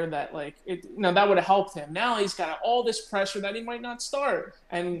earlier that that would have helped him. Now he's got all this pressure that he might not start,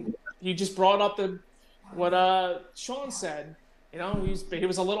 and you just brought up what Sean said. He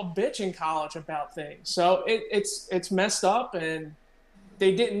was a little bitch in college about things, so it's messed up, and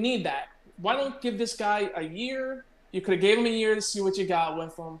they didn't need that. Why don't give this guy a year? You could have gave him a year to see what you got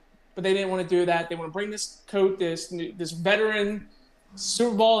with him, but they didn't want to do that. They want to bring this coach, this veteran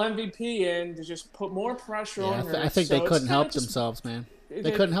Super Bowl MVP in to just put more pressure on her. I think they couldn't help themselves, man.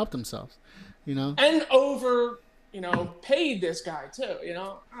 They couldn't help themselves, And over, paid this guy too,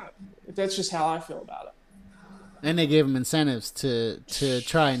 That's just how I feel about it. And they gave him incentives to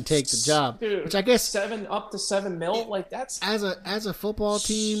try and take the job, dude, which I guess up to $7 million, like that's as a football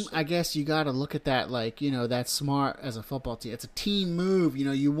team. I guess you got to look at that like that's smart as a football team. It's a team move.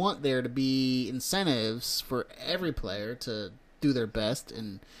 You want there to be incentives for every player to do their best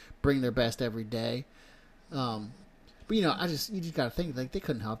and bring their best every day. But you just got to think like they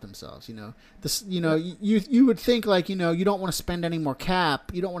couldn't help themselves. You would think like you don't want to spend any more cap.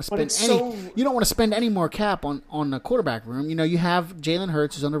 You don't want to spend You don't want to spend any more cap on the quarterback room. You have Jalen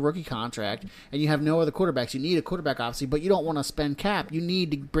Hurts who's under rookie contract, and you have no other quarterbacks. You need a quarterback obviously, but you don't want to spend cap. You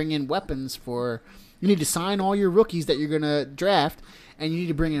need to bring in weapons You need to sign all your rookies that you're gonna draft, and you need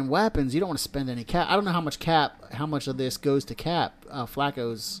to bring in weapons. You don't want to spend any cap. I don't know how much of this goes to cap.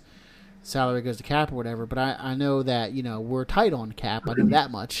 Flacco's salary goes to cap or whatever, but I know that we're tight on cap. I know that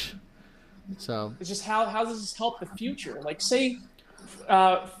much. So it's just how does this help the future? Like say,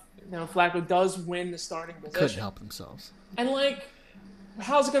 Flacco does win the starting position. Couldn't help themselves. And like,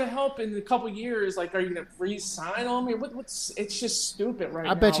 how's it going to help in a couple years? Like, are you going to re-sign him? It's just stupid right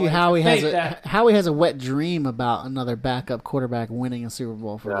now. I bet you Howie has a wet dream about another backup quarterback winning a Super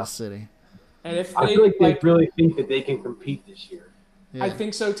Bowl for this city. And if I feel like they really think that they can compete this year. Yeah. I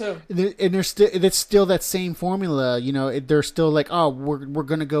think so too. And it's still that same formula. They're still like, oh, we're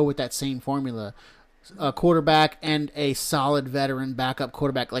gonna go with that same formula, a quarterback and a solid veteran backup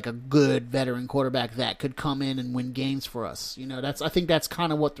quarterback, like a good veteran quarterback that could come in and win games for us. I think that's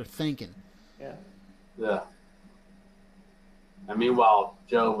kind of what they're thinking. Yeah. Yeah. And meanwhile,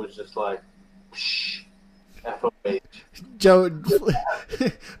 Joe was just like, FOH. Joe,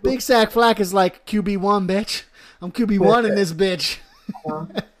 Big Sack Flack is like QB1, bitch. I'm QB1 in this bitch.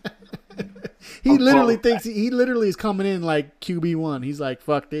 He literally is coming in like QB1. He's like,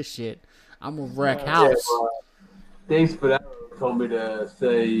 fuck this shit. I'm gonna wreck house. Thanks for that. Told me to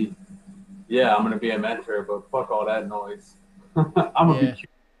say, yeah, I'm gonna be a mentor, but fuck all that noise. I'm gonna be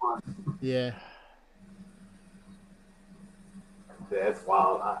QB1. Yeah. That's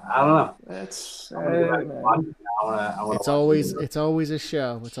wild. I don't know. That's. It's always a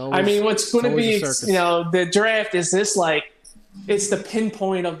show. It's always. I mean, what's going to be, the draft is this like, it's the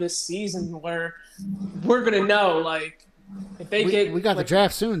pinpoint of this season where we're going to know like if they get. We got the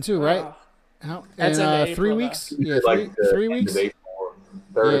draft soon too, right? That's in 3 weeks. Yeah, 3 weeks.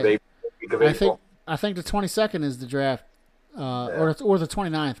 Third of April, week of April. I think the 22nd is the draft, or the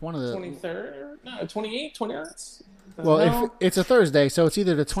 29th. One of the 23rd, no, 28th, 29th. Well, if it's a Thursday, so it's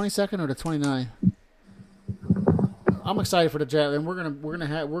either the 22nd or the 29th. I'm excited for the draft, and we're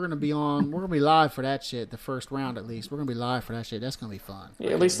gonna be live for that shit. The first round, at least, we're gonna be live for that shit. That's gonna be fun.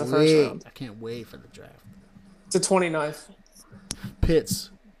 Yeah, at least the first round. I can't wait for the draft. It's the 29th. Pitts.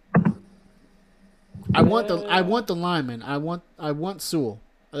 I want the lineman. I want Sewell.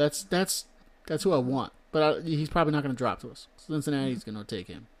 That's who I want. But he's probably not going to drop to us. Cincinnati's going to take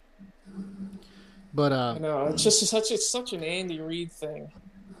him. But I know it's just such an Andy Reid thing.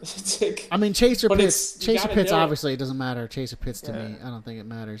 I mean, Chase or Pitts. Chase or Pitts, obviously, it doesn't matter. Chase or Pitts to me, I don't think it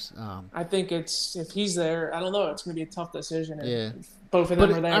matters. I think it's if he's there. I don't know. It's going to be a tough decision. Yeah, both of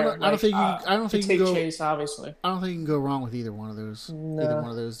them are there. I don't think you can go. Chase, obviously. I don't think you can go wrong with either one of those. No. Either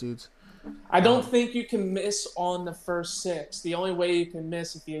one of those dudes. I don't think you can miss on the first 6. The only way you can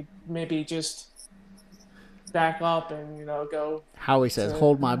miss if you maybe just back up and go. Howie says,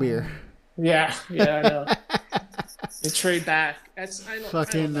 "Hold my beer." Yeah, I know. They trade back. I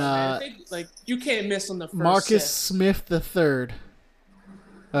don't know, I think, you can't miss on the first Marcus 6. Smith III.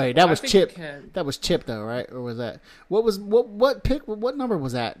 Oh, wait, that was Chip. That was Chip, though, right? Or was that what pick? What number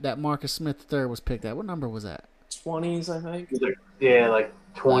was that? That Marcus Smith III was picked at. What number was that? 20s, I think. Yeah, like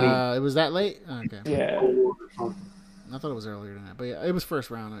 20. It was that late. Okay. Yeah. I thought it was earlier than that, but yeah, it was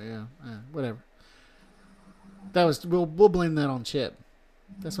first round. Yeah, whatever. That was we'll blame that on Chip.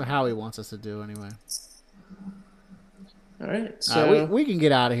 That's what Howie wants us to do anyway. All right, so we can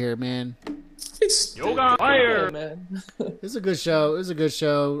get out of here, man. It's Yoga fire, man. It's a good show.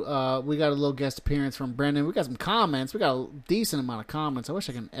 We got a little guest appearance from Brendan. We got some comments. We got a decent amount of comments. I wish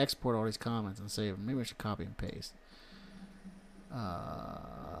I can export all these comments and save them. Maybe I should copy and paste.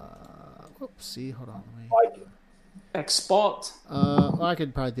 Whoopsie, hold on. Let me... Export. I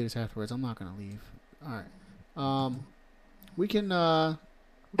could probably do this afterwards. I'm not gonna leave. All right. We can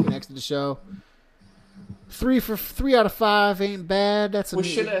exit the show. 3 out of 5 ain't bad. That's a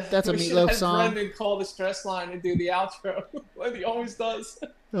Meatloaf song. Brendan call the stress line and do the outro like he always does.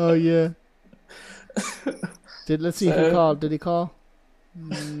 Oh yeah. Let's see if he called. Did he call?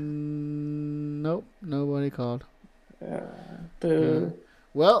 Nope, nobody called. Boo.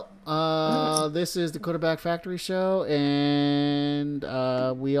 Well, this is the Quarterback Factory show, and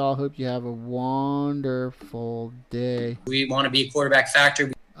we all hope you have a wonderful day. We want to be a Quarterback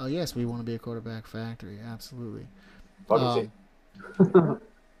Factory. Oh, yes, we want to be a Quarterback Factory. Absolutely.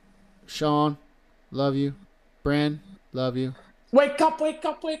 Sean, love you. Bran, love you. Wake up.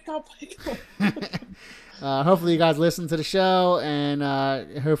 Hopefully you guys listen to the show, and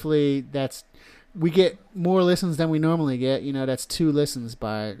hopefully we get more listens than we normally get. That's 2 listens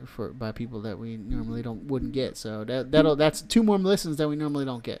by people that we normally wouldn't get. So that's 2 more listens than we normally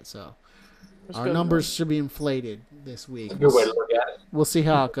don't get. So our numbers should be inflated this week. Good way to look at it. We'll see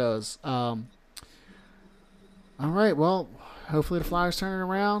how it goes. All right. Well, hopefully the Flyers turn it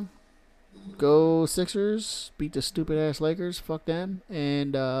around. Go Sixers. Beat the stupid ass Lakers. Fuck them.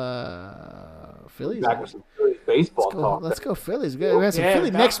 And Phillies. Back with some Phillies baseball talk. Let's go Phillies. We have some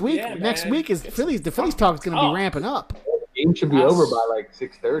Phillies next week. Next week is Phillies. The Phillies talk is going to be ramping up. The game should be over by like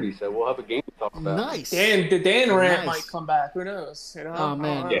 6:30, so we'll have a game to talk about. Nice. Dan Rant might come back. Who knows? Oh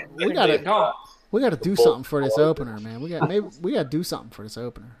man, we got to do something for this opener, man. We got to do something for this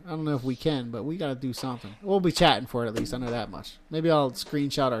opener. I don't know if we can, but we got to do something. We'll be chatting for it at least. I know that much. Maybe I'll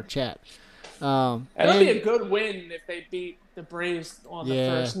screenshot our chat. That'll be a good win if they beat the Braves on the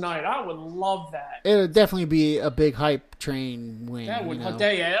first night. I would love that. It would definitely be a big hype train win. That would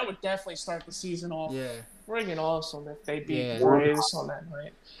definitely start the season off. Yeah. Friggin' awesome if they beat the Braves on that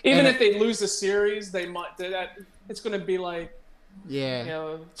night. Even if they lose the series, they might do that. It's going to be like,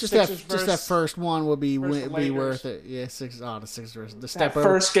 just that first one would be worth it. Yeah, the Sixers. The step over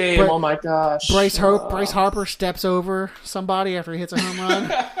first game. Oh my gosh. Bryce Harper steps over somebody after he hits a home run.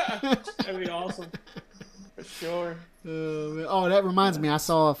 That'd be awesome. For sure. That reminds me. I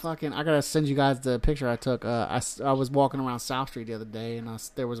saw I gotta send you guys the picture I took. I was walking around South Street the other day, and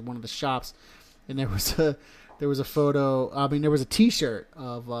there was one of the shops, and there was a photo. I mean, there was a T-shirt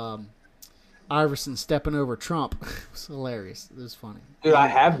of Iverson stepping over Trump. It was hilarious. It was funny. Dude, I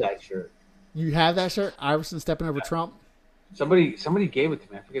have that shirt. You have that shirt? Iverson stepping over Trump? Somebody gave it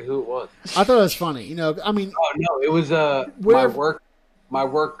to me. I forget who it was. I thought it was funny. I mean. Oh no, it was my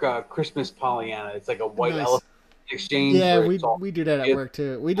work Christmas Pollyanna. It's like a white elephant exchange. Yeah, we do that at work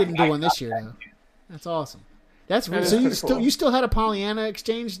too. We didn't do one this year though. That's awesome. That's really, so you still had a Pollyanna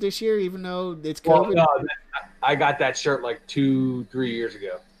exchange this year, even though it's COVID? Well, no, I got that shirt like 2-3 years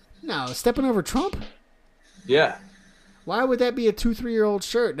ago. No, stepping over Trump? Yeah. Why would that be a 2-3-year-old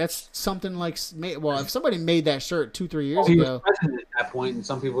shirt? That's something like, if somebody made that shirt 2-3 years he ago. was president at that point, and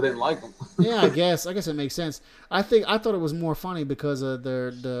some people didn't like him. Yeah, I guess it makes sense. I thought it was more funny because of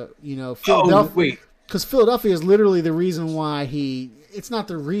the Philadelphia. Wait. Because Philadelphia is literally the reason why it's not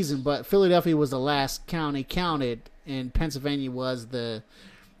the reason, but Philadelphia was the last county counted, and Pennsylvania was the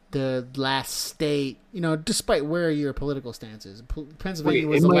last state, despite where your political stance is. Pennsylvania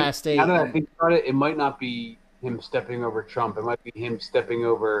was the last state. Now that I think about it, it might not be him stepping over Trump. It might be him stepping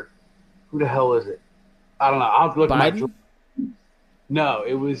over. Who the hell is it? I don't know. I'll have to look at my. No,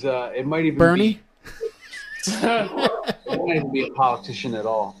 it was. It might even Bernie. It might even be a politician at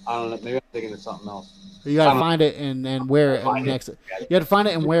all. I don't know. Maybe I'm thinking of something else. You gotta find it and wear it on the next. You have to find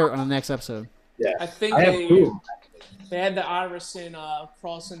it and wear it on the next episode. Yeah, I think they had the Iverson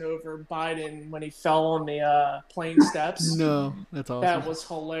crossing over Biden when he fell on the plane steps. No, that's awesome. That was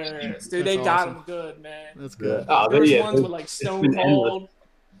hilarious, dude. That's they got awesome. him good, man. That's good. Oh, There's yeah. ones with like Stone Cold.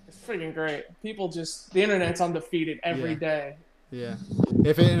 It's freaking great. People just the internet's undefeated every day. Yeah.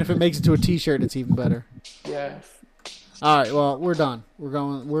 If it makes it to a T-shirt, it's even better. Yeah. All right. Well, we're done.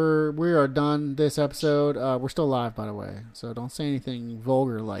 We are done this episode. We're still live, by the way. So don't say anything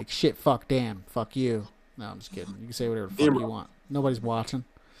vulgar like shit, fuck, damn, fuck you. No, I'm just kidding. You can say whatever the fuck you want. Nobody's watching.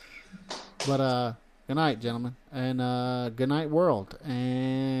 But good night, gentlemen, and good night, world,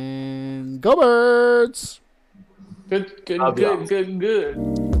 and go Birds. Good.